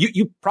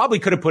 you probably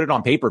could have put it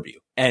on pay-per-view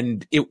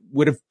and it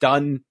would have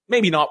done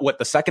maybe not what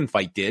the second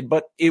fight did,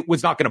 but it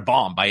was not going to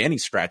bomb by any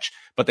stretch.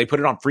 But they put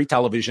it on free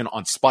television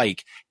on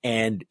Spike,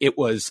 and it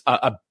was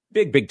a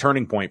big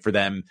turning point for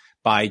them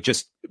by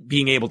just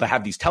being able to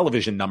have these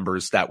television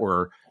numbers that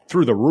were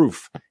through the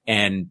roof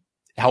and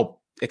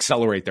help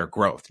accelerate their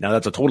growth. Now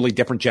that's a totally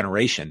different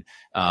generation.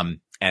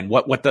 And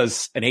what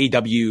does an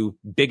AEW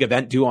big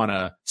event do on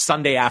a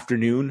Sunday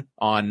afternoon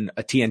on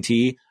a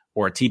TNT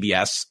or a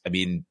TBS? I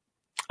mean,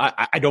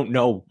 I don't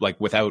know,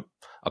 like without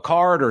a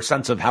card or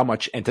sense of how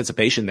much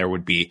anticipation there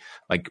would be,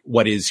 like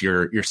what is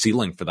your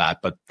ceiling for that?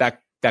 But that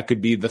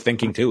could be the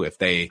thinking too, if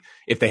they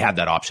had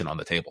that option on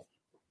the table.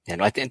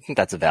 And I think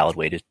that's a valid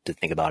way to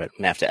think about it. I'm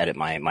gonna have to edit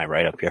my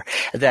write up here.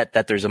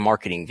 That there's a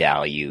marketing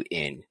value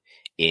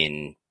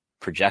in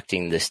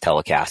projecting this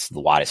telecast to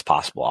the widest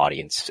possible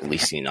audience, at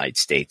least in the United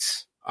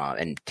States,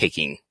 and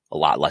taking a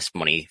lot less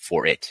money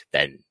for it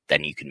than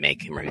you can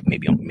make,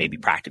 maybe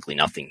practically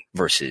nothing,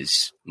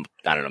 versus,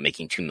 I don't know,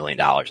 making $2 million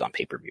on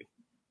pay-per-view.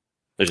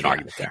 There's an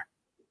argument there.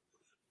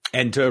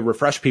 And to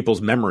refresh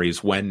people's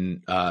memories,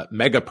 when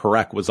Mega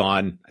Perek was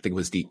on, I think it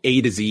was the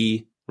A to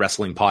Z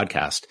wrestling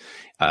podcast,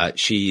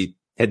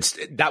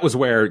 that was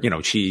where,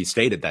 she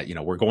stated that,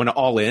 we're going to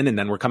All In and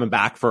then we're coming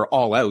back for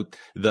All Out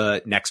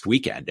the next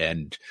weekend.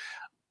 And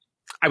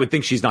I would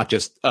think she's not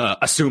just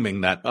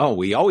assuming that,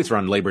 we always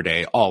run Labor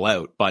Day All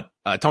Out, but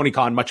Tony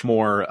Khan much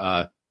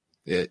more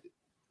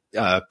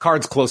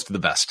cards close to the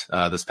vest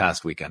this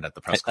past weekend at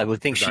the press conference. I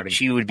would think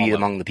she would be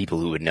among the people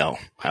who would know.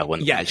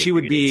 She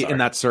would be in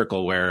that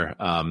circle where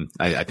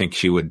I think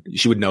she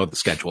would know the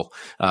schedule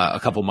a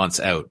couple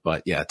months out.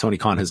 But yeah, Tony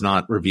Khan has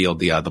not revealed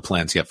the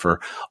plans yet for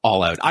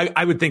All Out.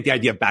 I would think the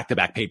idea of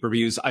back-to-back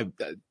pay-per-views,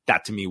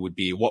 that to me would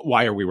be,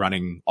 why are we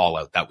running All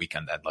Out that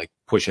weekend then? Like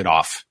push it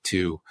off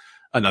to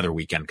another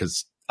weekend,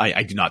 because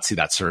I do not see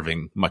that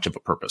serving much of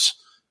a purpose.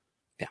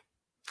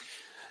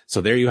 So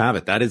there you have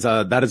it. That is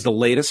the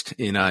latest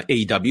in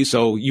AEW.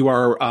 So you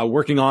are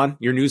working on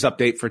your news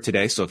update for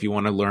today. So if you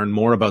want to learn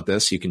more about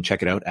this, you can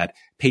check it out at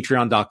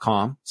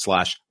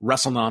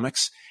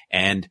patreon.com/WrestleNomics.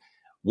 And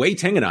Wei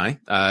Ting and I,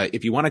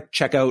 if you want to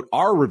check out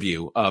our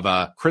review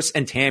of Chris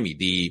and Tammy,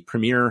 the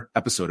premiere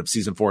episode of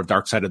season 4 of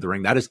Dark Side of the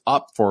Ring, that is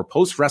up for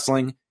Post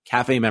Wrestling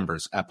Cafe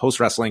members at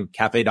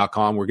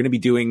postwrestlingcafe.com. We're going to be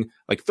doing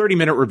like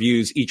 30-minute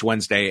reviews each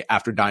Wednesday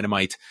after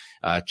Dynamite,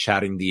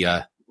 chatting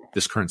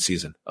this current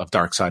season of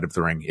Dark Side of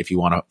the Ring, if you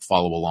want to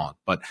follow along.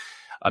 But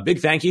a big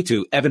thank you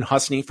to Evan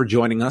Husney for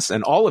joining us,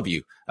 and all of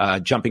you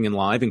jumping in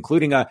live,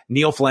 including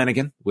Neil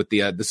Flanagan with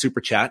the super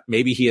chat.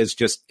 Maybe he has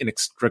just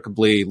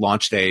inextricably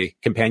launched a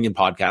companion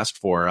podcast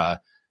for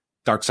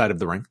Dark Side of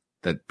the Ring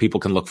that people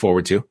can look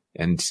forward to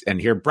and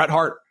hear Bret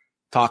Hart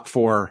talk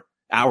for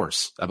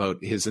hours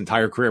about his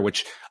entire career,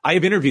 which I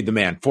have interviewed the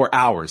man for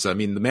hours. I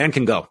mean, the man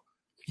can go.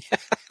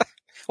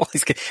 Well,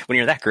 when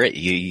you're that great,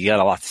 you got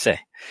a lot to say.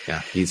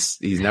 Yeah, he's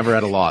never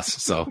at a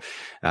loss. So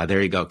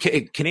there you go.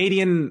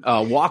 Canadian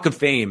Walk of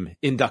Fame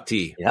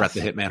inductee, Bret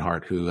the Hitman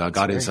Hart, who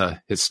got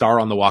his star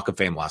on the Walk of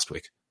Fame last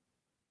week.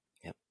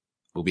 Yep.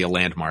 Will be a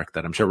landmark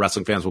that I'm sure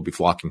wrestling fans will be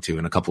flocking to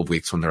in a couple of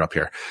weeks when they're up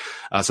here.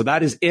 So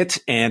that is it.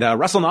 And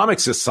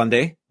WrestleNomics this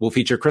Sunday will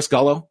feature Chris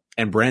Gullo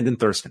and Brandon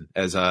Thurston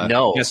as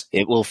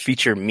it will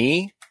feature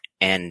me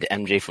and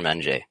MJ from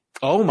NJ.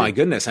 Oh my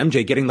goodness,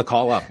 MJ getting the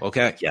call up.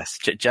 Okay. Yes,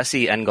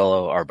 Jesse and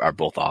Gullo are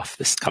both off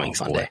this coming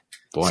Sunday.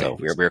 Boy. So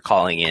we're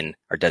calling in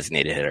our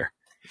designated hitter.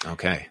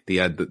 Okay.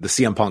 The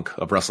CM Punk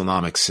of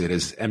WrestleNomics. It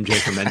is MJ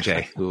from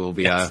NJ who will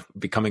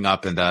be coming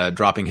up and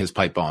dropping his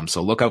pipe bomb.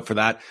 So look out for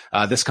that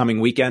this coming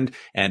weekend.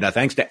 And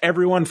thanks to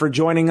everyone for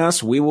joining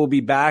us. We will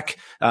be back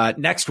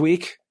next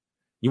week.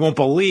 You won't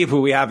believe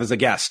who we have as a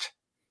guest.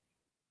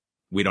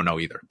 We don't know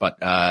either, but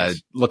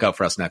look out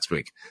for us next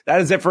week.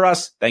 That is it for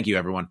us. Thank you,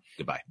 everyone.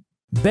 Goodbye.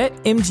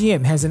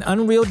 BetMGM has an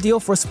unreal deal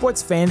for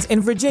sports fans in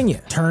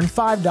Virginia. Turn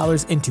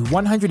 $5 into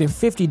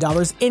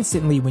 $150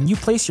 instantly when you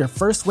place your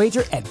first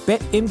wager at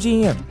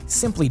BetMGM.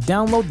 Simply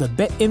download the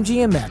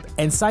BetMGM app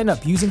and sign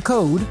up using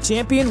code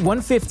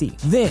Champion150.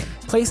 Then,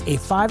 place a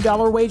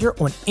 $5 wager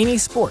on any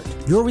sport.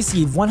 You'll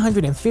receive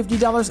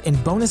 $150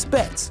 in bonus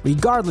bets,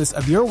 regardless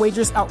of your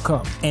wager's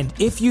outcome. And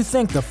if you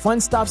think the fun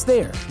stops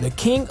there, the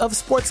king of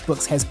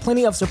sportsbooks has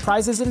plenty of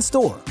surprises in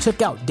store.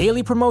 Check out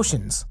daily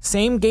promotions,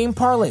 same-game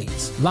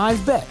parlays, live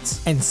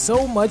bets, and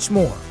so much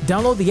more.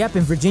 Download the app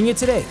in Virginia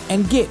today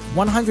and get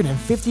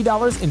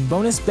 $150 in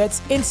bonus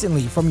bets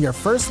instantly from your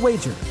first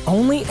wager.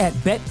 Only at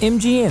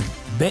BetMGM.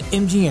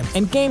 BetMGM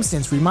and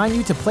GameSense remind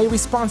you to play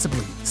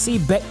responsibly. See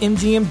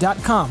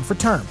BetMGM.com for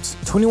terms.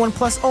 21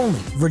 plus only.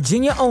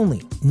 Virginia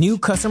only. New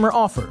customer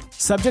offer.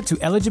 Subject to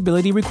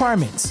eligibility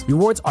requirements.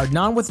 Rewards are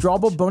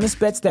non-withdrawable bonus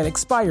bets that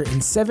expire in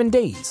 7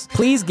 days.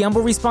 Please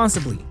gamble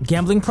responsibly.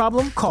 Gambling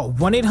problem? Call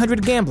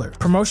 1-800-GAMBLER.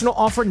 Promotional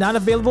offer not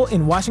available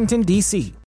in Washington, D.C.